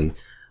basically,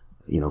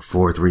 you know,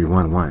 4, 3,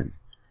 1, 1,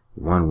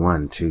 1,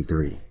 1, 2,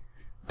 3,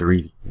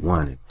 3,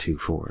 1, 2,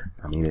 4.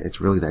 I mean, it's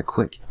really that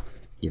quick.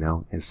 You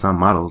know, in some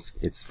models,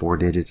 it's 4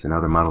 digits. In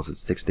other models, it's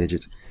 6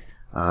 digits.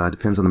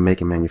 Depends on the make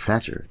and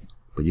manufacturer.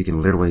 But you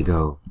can literally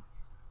go,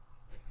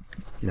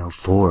 you know,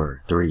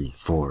 4, 3,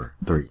 4,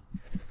 3.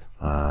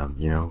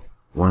 You know,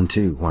 1,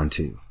 2, 1,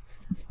 2.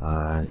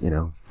 You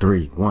know,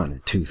 3,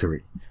 1, 2, 3.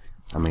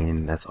 I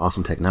mean, that's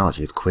awesome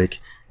technology. It's quick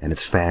and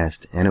it's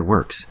fast and it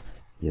works.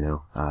 You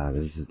know,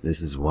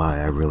 this is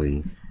why I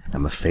really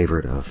am a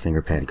favorite of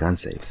fingerpad gun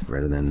safes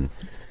rather than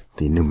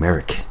the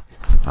numeric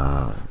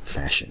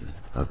fashion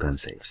of gun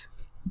safes.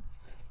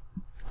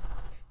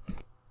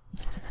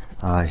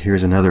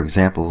 Here's another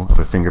example of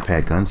a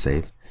fingerpad gun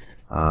safe.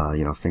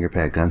 You know,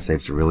 fingerpad gun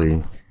safes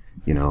really,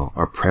 you know,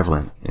 are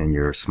prevalent in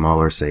your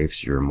smaller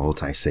safes, your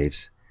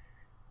multi-safes.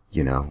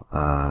 You know,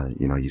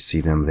 you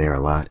see them there a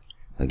lot.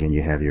 Again,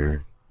 you have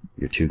your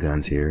 2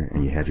 guns here,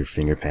 and you have your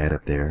fingerpad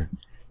up there.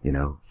 You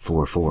know,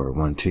 4, 4,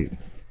 1, 2,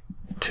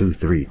 2,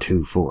 3,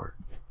 2, 4.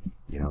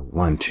 You know,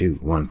 1, 2,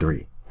 1,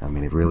 3. I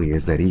mean, it really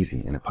is that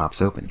easy, and it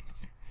pops open.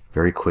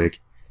 Very quick,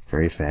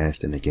 very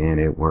fast, and again,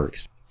 it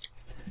works.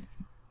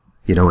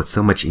 You know, it's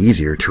so much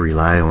easier to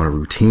rely on a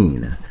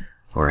routine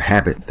or a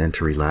habit than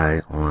to rely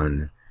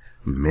on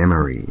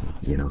memory,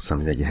 you know,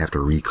 something that you have to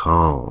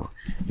recall.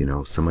 You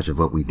know, so much of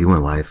what we do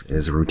in life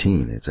is a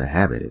routine. It's a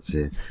habit. It's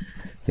a,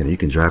 you know, you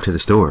can drive to the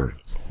store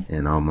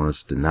and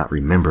almost not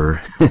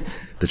remember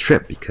the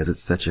trip because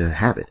it's such a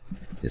habit.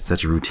 It's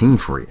such a routine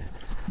for you.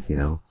 You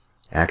know,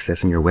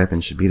 accessing your weapon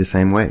should be the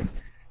same way.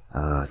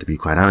 To be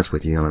quite honest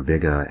with you, I'm a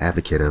big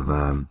advocate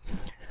of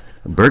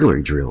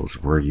burglary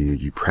drills where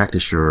you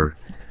practice your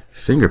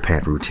finger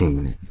pad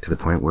routine to the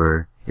point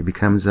where it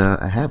becomes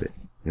a habit.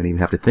 You don't even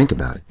have to think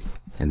about it.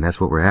 And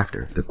that's what we're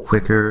after. The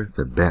quicker,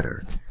 the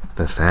better.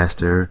 The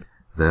faster,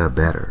 the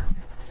better.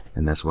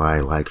 And that's why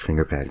I like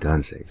finger pad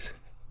gun safes.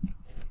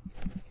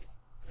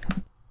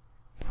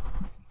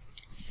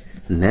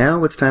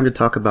 Now it's time to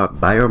talk about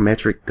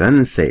biometric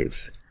gun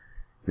safes.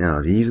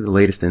 Now, these are the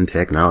latest in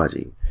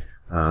technology.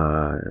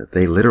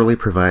 They literally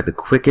provide the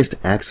quickest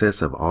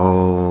access of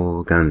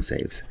all gun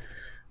safes.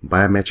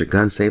 Biometric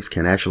gun safes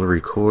can actually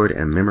record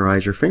and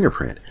memorize your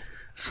fingerprint.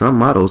 Some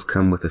models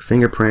come with a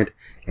fingerprint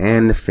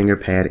and finger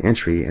pad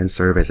entry and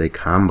serve as a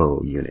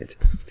combo unit.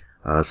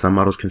 Some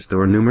models can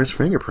store numerous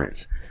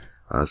fingerprints.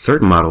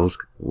 Certain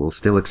models will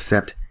still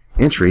accept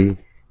entry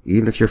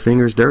even if your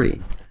finger is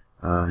dirty.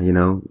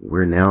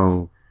 We're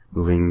now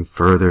moving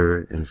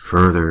further and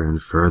further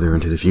and further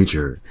into the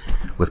future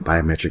with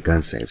biometric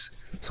gun safes.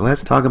 So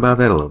let's talk about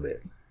that a little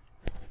bit.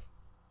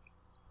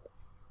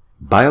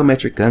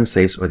 Biometric gun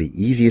safes are the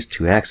easiest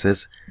to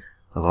access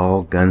of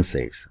all gun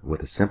safes.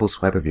 With a simple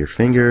swipe of your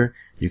finger,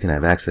 you can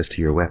have access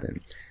to your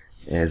weapon.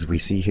 As we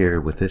see here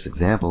with this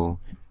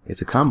example,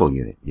 it's a combo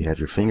unit. You have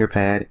your finger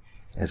pad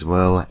as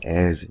well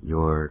as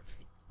your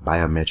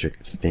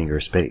biometric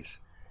finger space.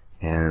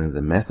 And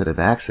the method of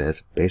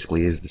access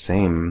basically is the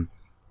same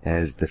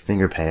as the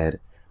finger pad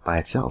by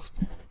itself.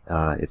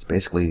 It's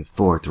basically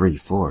 4, 3,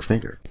 4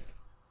 finger.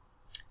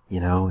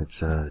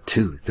 It's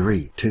 2,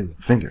 3, 2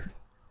 finger.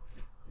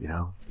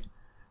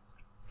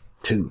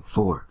 2,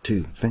 4,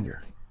 2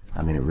 finger.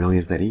 I mean, it really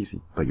is that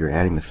easy, but you're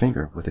adding the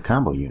finger with a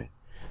combo unit.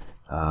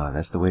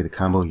 That's the way the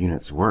combo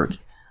units work.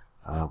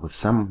 With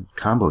some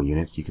combo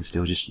units, you can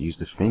still just use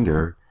the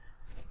finger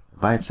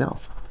by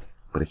itself.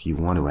 But if you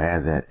want to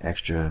add that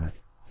extra,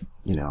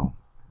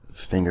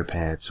 finger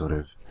pad sort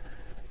of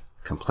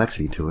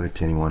complexity to it,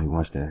 to anyone who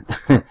wants to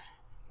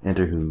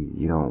enter who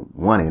you don't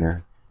want to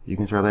enter, you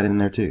can throw that in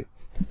there too.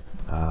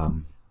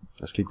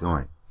 Let's keep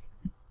going.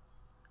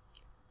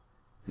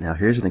 Now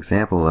here's an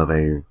example of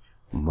a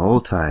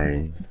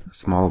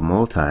small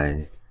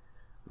multi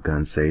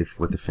gun safe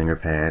with the finger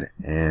pad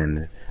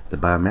and the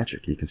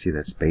biometric. You can see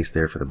that space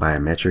there for the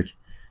biometric.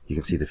 You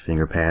can see the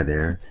finger pad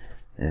there,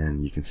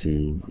 and you can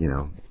see,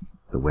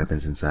 the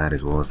weapons inside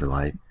as well as the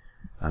light.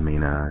 I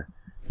mean,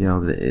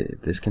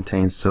 this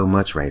contains so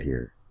much right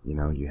here.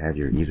 You have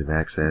your ease of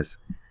access.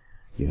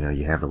 You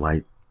have the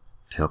light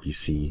to help you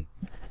see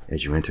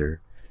as you enter.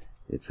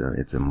 It's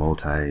a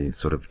multi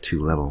sort of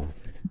 2-level,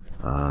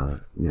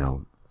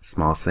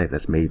 small safe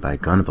that's made by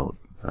Gunvolt,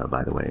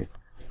 by the way,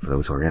 for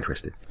those who are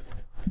interested.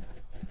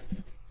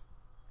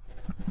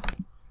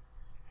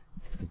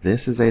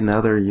 This is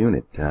another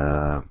unit.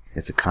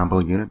 It's a combo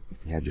unit.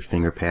 You have your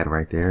finger pad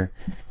right there.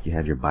 You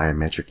have your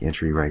biometric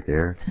entry right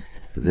there.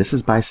 This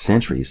is by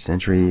Sentry.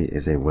 Sentry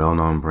is a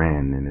well-known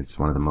brand, and it's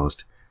one of the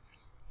most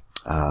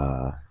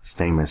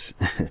famous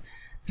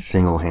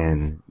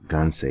single-hand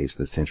gun safes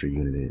the Sentry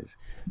unit is.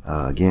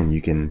 Again,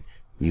 you can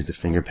use the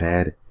finger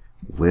pad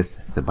with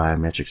the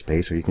biometric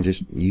space, or you can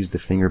just use the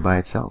finger by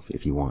itself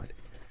if you want.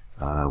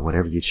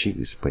 Whatever you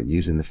choose, but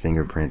using the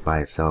fingerprint by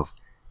itself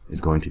is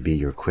going to be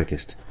your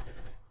quickest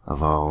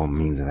of all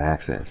means of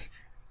access.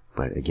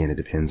 But again, it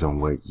depends on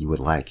what you would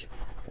like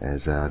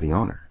as the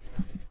owner.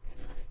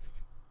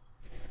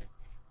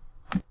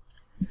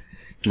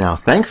 Now,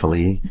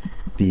 thankfully,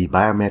 the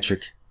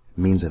biometric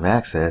means of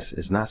access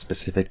is not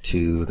specific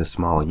to the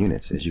small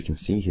units. As you can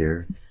see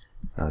here,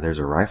 there's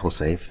a rifle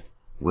safe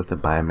with a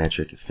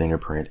biometric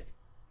fingerprint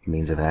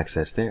means of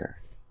access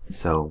there.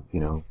 So,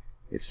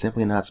 it's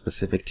simply not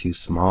specific to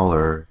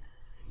smaller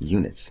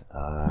units.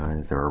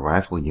 There are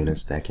rifle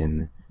units that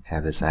can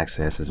have this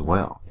access as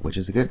well, which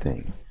is a good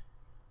thing.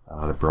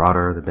 The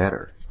broader, the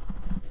better.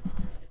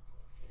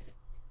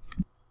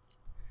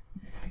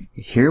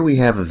 Here we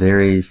have a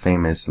very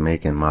famous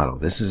make and model.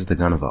 This is the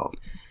Gunvolt.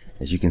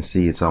 As you can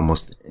see, it's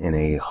almost in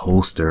a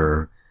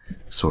holster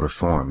sort of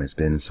form. It's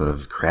been sort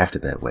of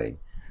crafted that way.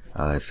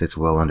 It fits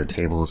well under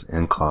tables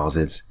and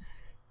closets.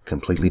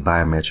 Completely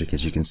biometric,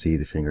 as you can see,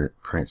 the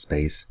fingerprint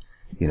space.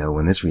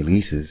 When this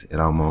releases, it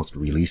almost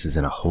releases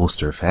in a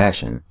holster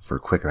fashion for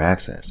quicker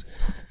access.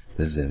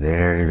 This is a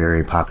very,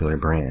 very popular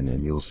brand,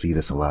 and you'll see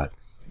this a lot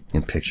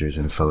in pictures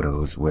and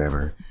photos,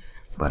 wherever.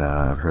 But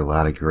I've heard a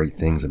lot of great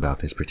things about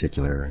this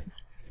particular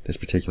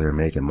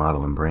make and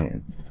model and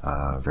brand.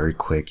 Very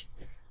quick,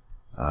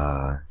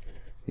 very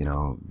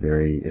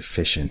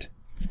efficient,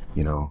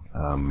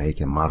 make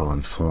and model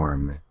and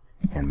form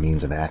and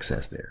means of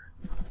access there.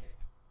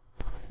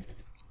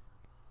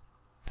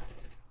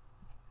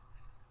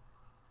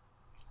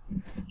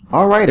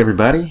 All right,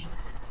 everybody.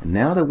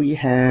 Now that we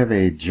have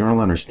a general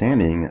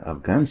understanding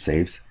of gun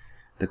safes,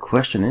 the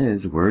question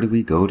is, where do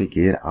we go to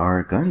get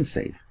our gun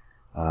safe?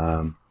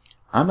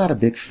 I'm not a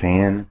big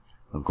fan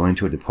of going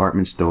to a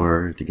department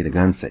store to get a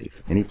gun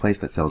safe. Any place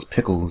that sells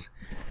pickles,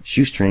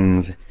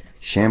 shoestrings,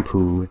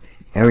 shampoo,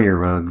 area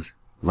rugs,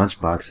 lunch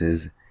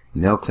boxes,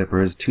 nail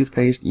clippers,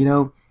 toothpaste,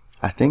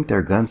 I think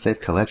their gun safe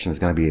collection is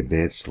going to be a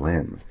bit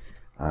slim.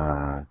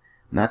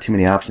 Not too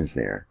many options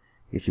there.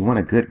 If you want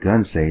a good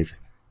gun safe,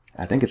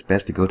 I think it's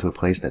best to go to a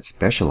place that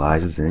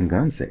specializes in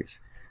gun safes.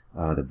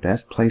 The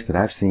best place that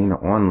I've seen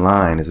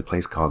online is a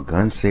place called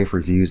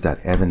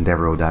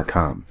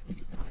gunsafereviews.evandevereaux.com.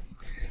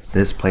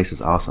 This place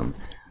is awesome.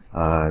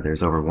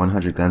 There's over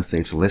 100 gun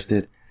safes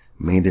listed,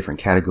 many different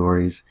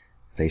categories.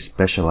 They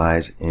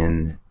specialize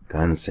in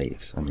gun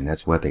safes. I mean,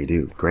 that's what they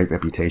do. Great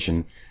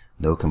reputation.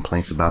 No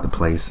complaints about the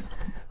place.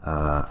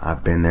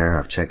 I've been there.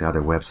 I've checked out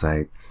their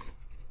website.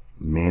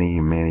 Many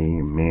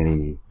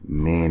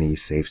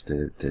safes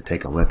to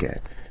take a look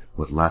at,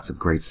 with lots of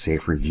great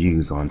safe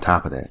reviews on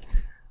top of that.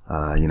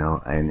 You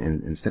know, and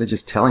instead of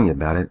just telling you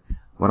about it,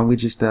 why don't we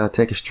just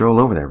take a stroll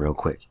over there real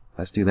quick?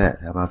 Let's do that.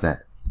 How about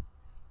that?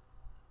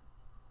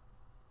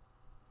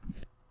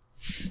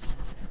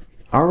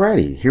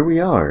 Alrighty, here we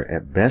are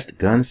at Best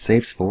Gun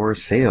Safes for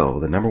Sale,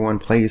 the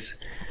 #1 place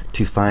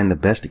to find the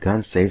best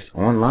gun safes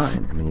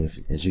online. I mean,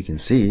 as you can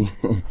see,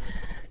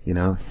 you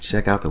know,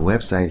 check out the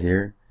website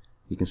here.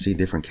 You can see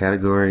different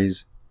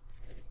categories.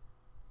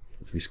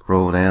 If we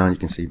scroll down, you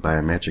can see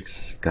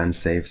biometrics, gun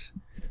safes,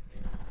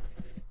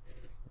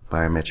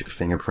 biometric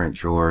fingerprint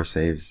drawer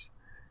safes.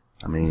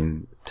 I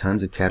mean,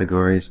 tons of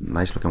categories.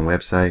 Nice looking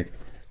website.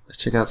 Let's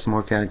check out some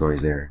more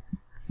categories there.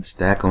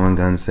 Stack on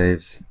gun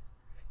safes,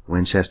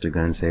 Winchester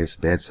gun safes,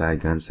 bedside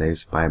gun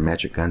safes,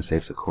 biometric gun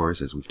safes, of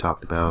course, as we've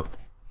talked about.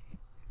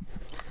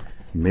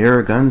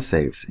 Mirror gun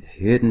safes,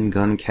 hidden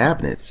gun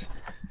cabinets,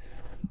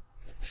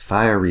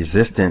 fire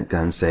resistant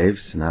gun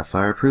safes, not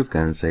fireproof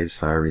gun safes,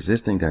 fire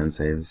resistant gun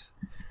safes.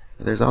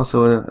 There's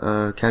also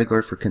a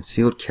category for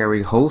concealed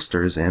carry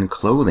holsters and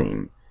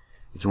clothing.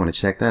 If you want to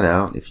check that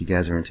out, if you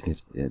guys are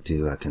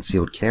into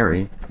concealed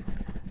carry,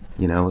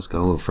 you know, let's go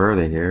a little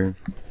further here.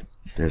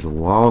 There's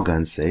wall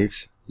gun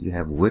safes. You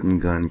have wooden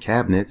gun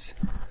cabinets,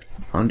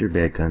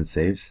 underbed gun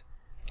safes.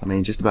 I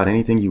mean, just about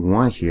anything you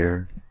want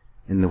here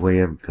in the way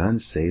of gun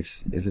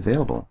safes is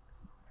available.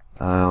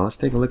 Let's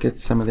take a look at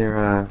some of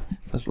their.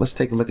 Let's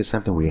take a look at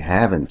something we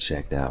haven't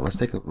checked out. Let's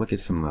take a look at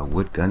some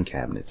wood gun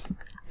cabinets.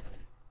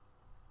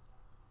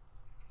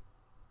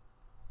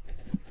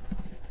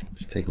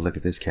 Let's take a look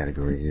at this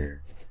category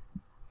here.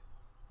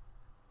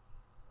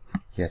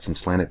 You got some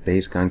slanted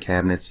base gun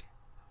cabinets,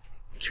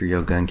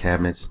 curio gun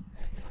cabinets.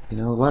 You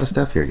know, a lot of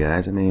stuff here,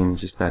 guys. I mean,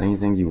 just about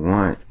anything you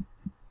want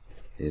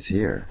is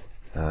here.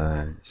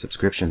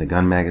 Subscription to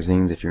gun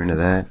magazines if you're into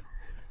that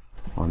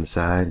on the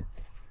side.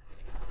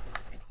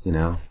 You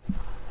know,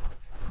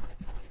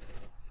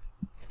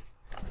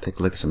 take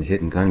a look at some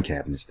hidden gun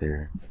cabinets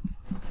there.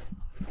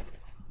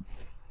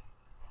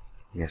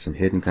 You got some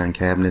hidden gun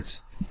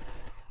cabinets.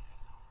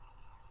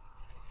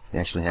 You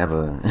actually have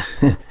a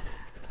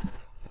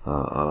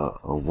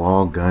a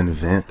wall gun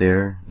vent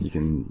there. You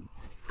can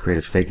create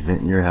a fake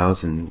vent in your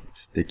house and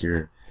stick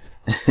your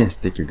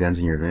stick your guns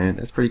in your vent.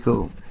 That's pretty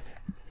cool.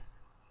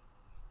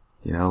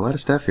 You know, a lot of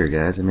stuff here,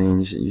 guys. I mean,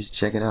 you should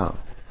check it out.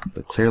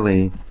 But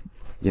clearly,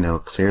 you know,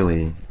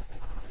 clearly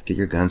get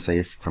your gun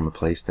safe from a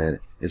place that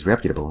is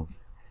reputable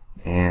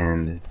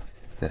and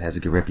that has a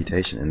good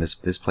reputation. And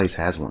this place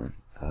has one.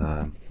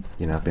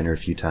 You know, I've been here a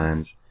few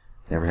times,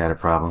 never had a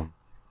problem.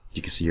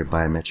 You can see your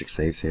biometric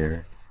safes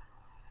here.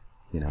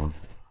 You know,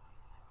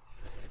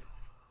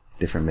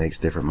 different makes,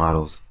 different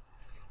models.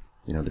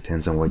 You know,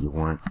 depends on what you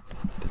want,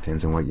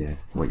 depends on what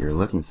you're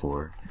looking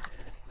for.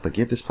 But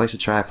give this place a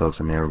try,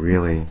 folks. I mean,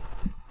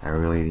 I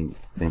really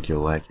think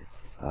you'll like it.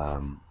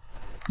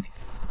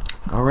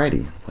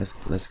 Alrighty,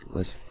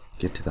 let's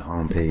get to the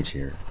home page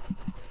here.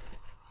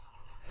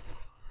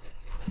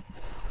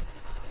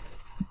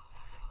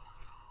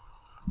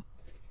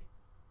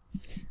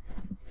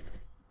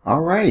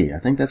 Alrighty, I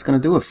think that's gonna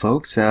do it,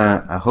 folks.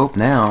 I hope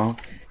now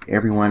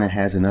everyone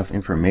has enough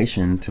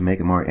information to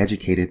make a more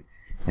educated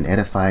and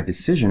edified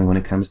decision when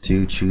it comes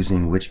to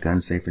choosing which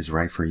gun safe is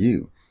right for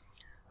you.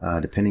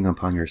 Depending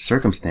upon your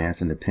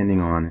circumstance and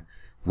depending on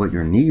what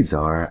your needs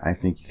are, I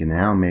think you can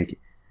now make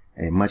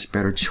a much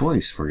better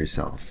choice for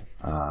yourself.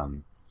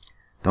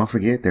 Don't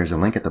forget, there's a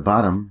link at the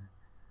bottom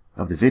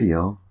of the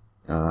video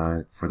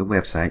for the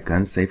website,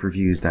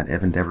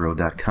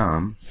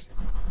 gunsafereviews.evandevereaux.com.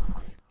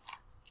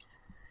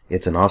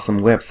 It's an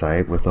awesome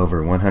website with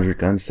over 100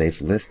 gun safes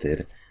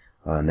listed.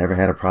 Never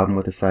had a problem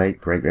with the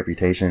site, great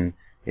reputation.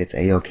 It's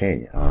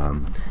a-okay.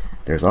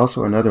 There's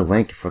also another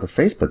link for the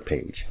Facebook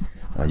page.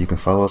 You can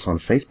follow us on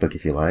Facebook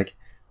if you like.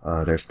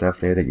 There's stuff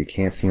there that you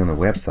can't see on the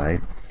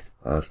website.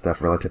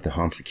 Stuff relative to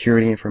home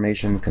security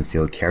information,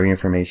 concealed carry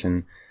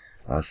information,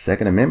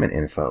 Second Amendment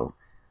info,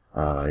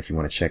 if you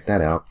want to check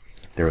that out.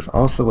 There is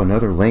also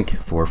another link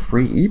for a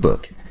free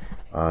ebook.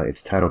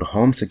 It's titled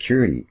Home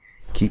Security,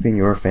 Keeping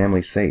Your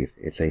Family Safe.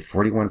 It's a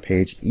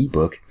 41-page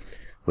ebook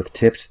with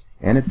tips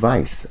and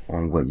advice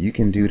on what you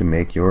can do to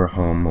make your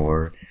home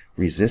more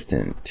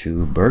resistant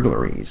to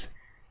burglaries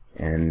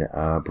and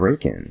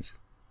break-ins.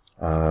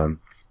 There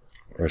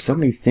are so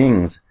many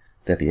things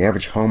that the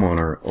average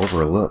homeowner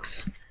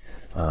overlooks,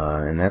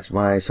 and that's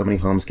why so many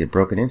homes get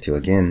broken into.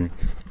 Again,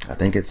 I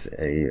think it's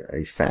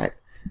a fact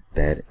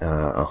that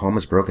a home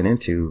is broken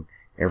into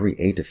every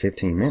 8 to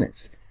 15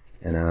 minutes,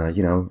 and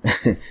you know,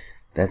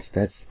 that's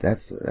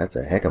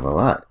a heck of a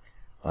lot.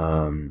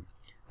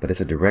 but it's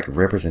a direct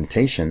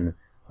representation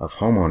of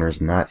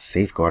homeowners not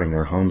safeguarding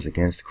their homes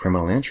against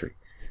criminal entry.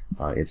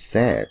 It's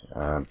sad.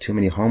 Too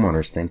many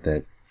homeowners think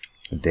that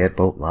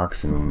deadbolt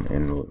locks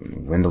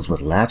and windows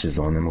with latches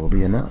on them will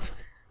be enough.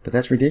 But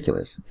that's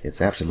ridiculous.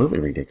 It's absolutely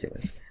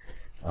ridiculous.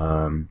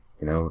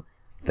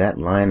 That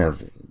line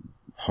of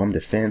home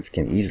defense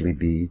can easily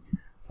be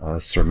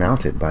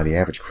surmounted by the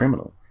average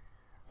criminal.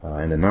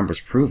 And the numbers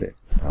prove it.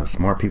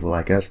 Smart people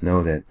like us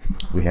know that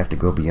we have to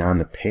go beyond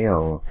the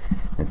pale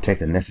and take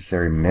the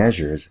necessary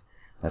measures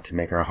to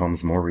make our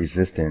homes more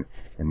resistant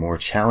and more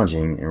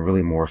challenging and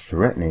really more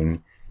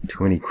threatening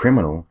to any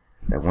criminal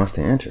that wants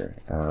to enter.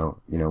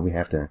 We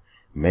have to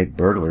make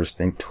burglars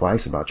think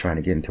twice about trying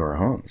to get into our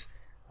homes.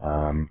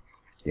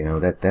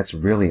 That's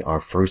really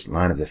our first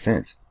line of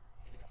defense.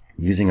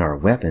 Using our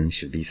weapon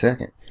should be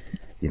second.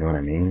 You know what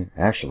I mean?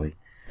 Actually,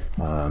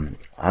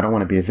 I don't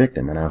want to be a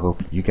victim, and I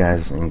hope you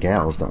guys and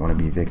gals don't want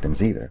to be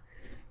victims either.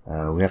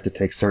 We have to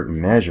take certain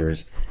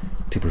measures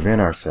to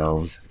prevent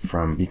ourselves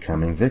from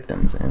becoming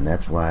victims, and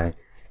that's why,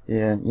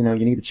 you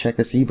need to check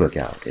this ebook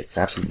out. It's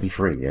absolutely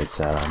free.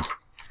 It's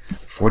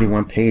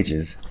 41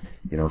 pages,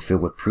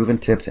 filled with proven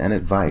tips and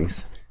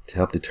advice to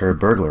help deter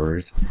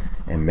burglars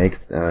and make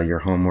your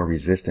home more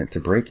resistant to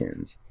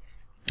break-ins.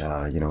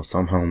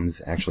 Some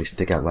homes actually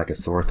stick out like a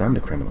sore thumb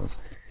to criminals,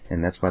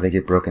 and that's why they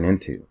get broken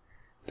into.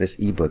 This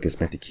ebook is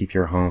meant to keep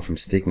your home from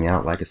sticking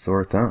out like a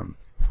sore thumb.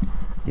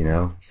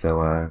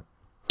 So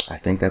I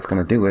think that's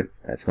going to do it.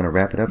 That's going to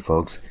wrap it up,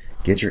 folks.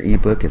 Get your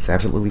ebook. It's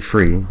absolutely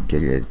free.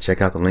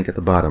 Check out the link at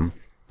the bottom.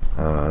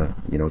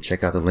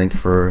 Check out the link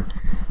for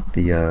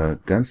the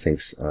gun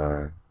safes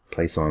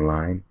place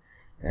online.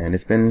 And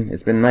it's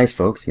been nice,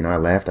 folks. I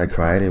laughed, I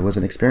cried. It was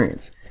an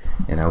experience.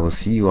 And I will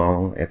see you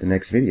all at the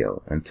next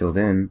video. Until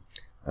then,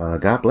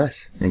 God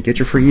bless and get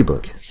your free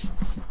ebook.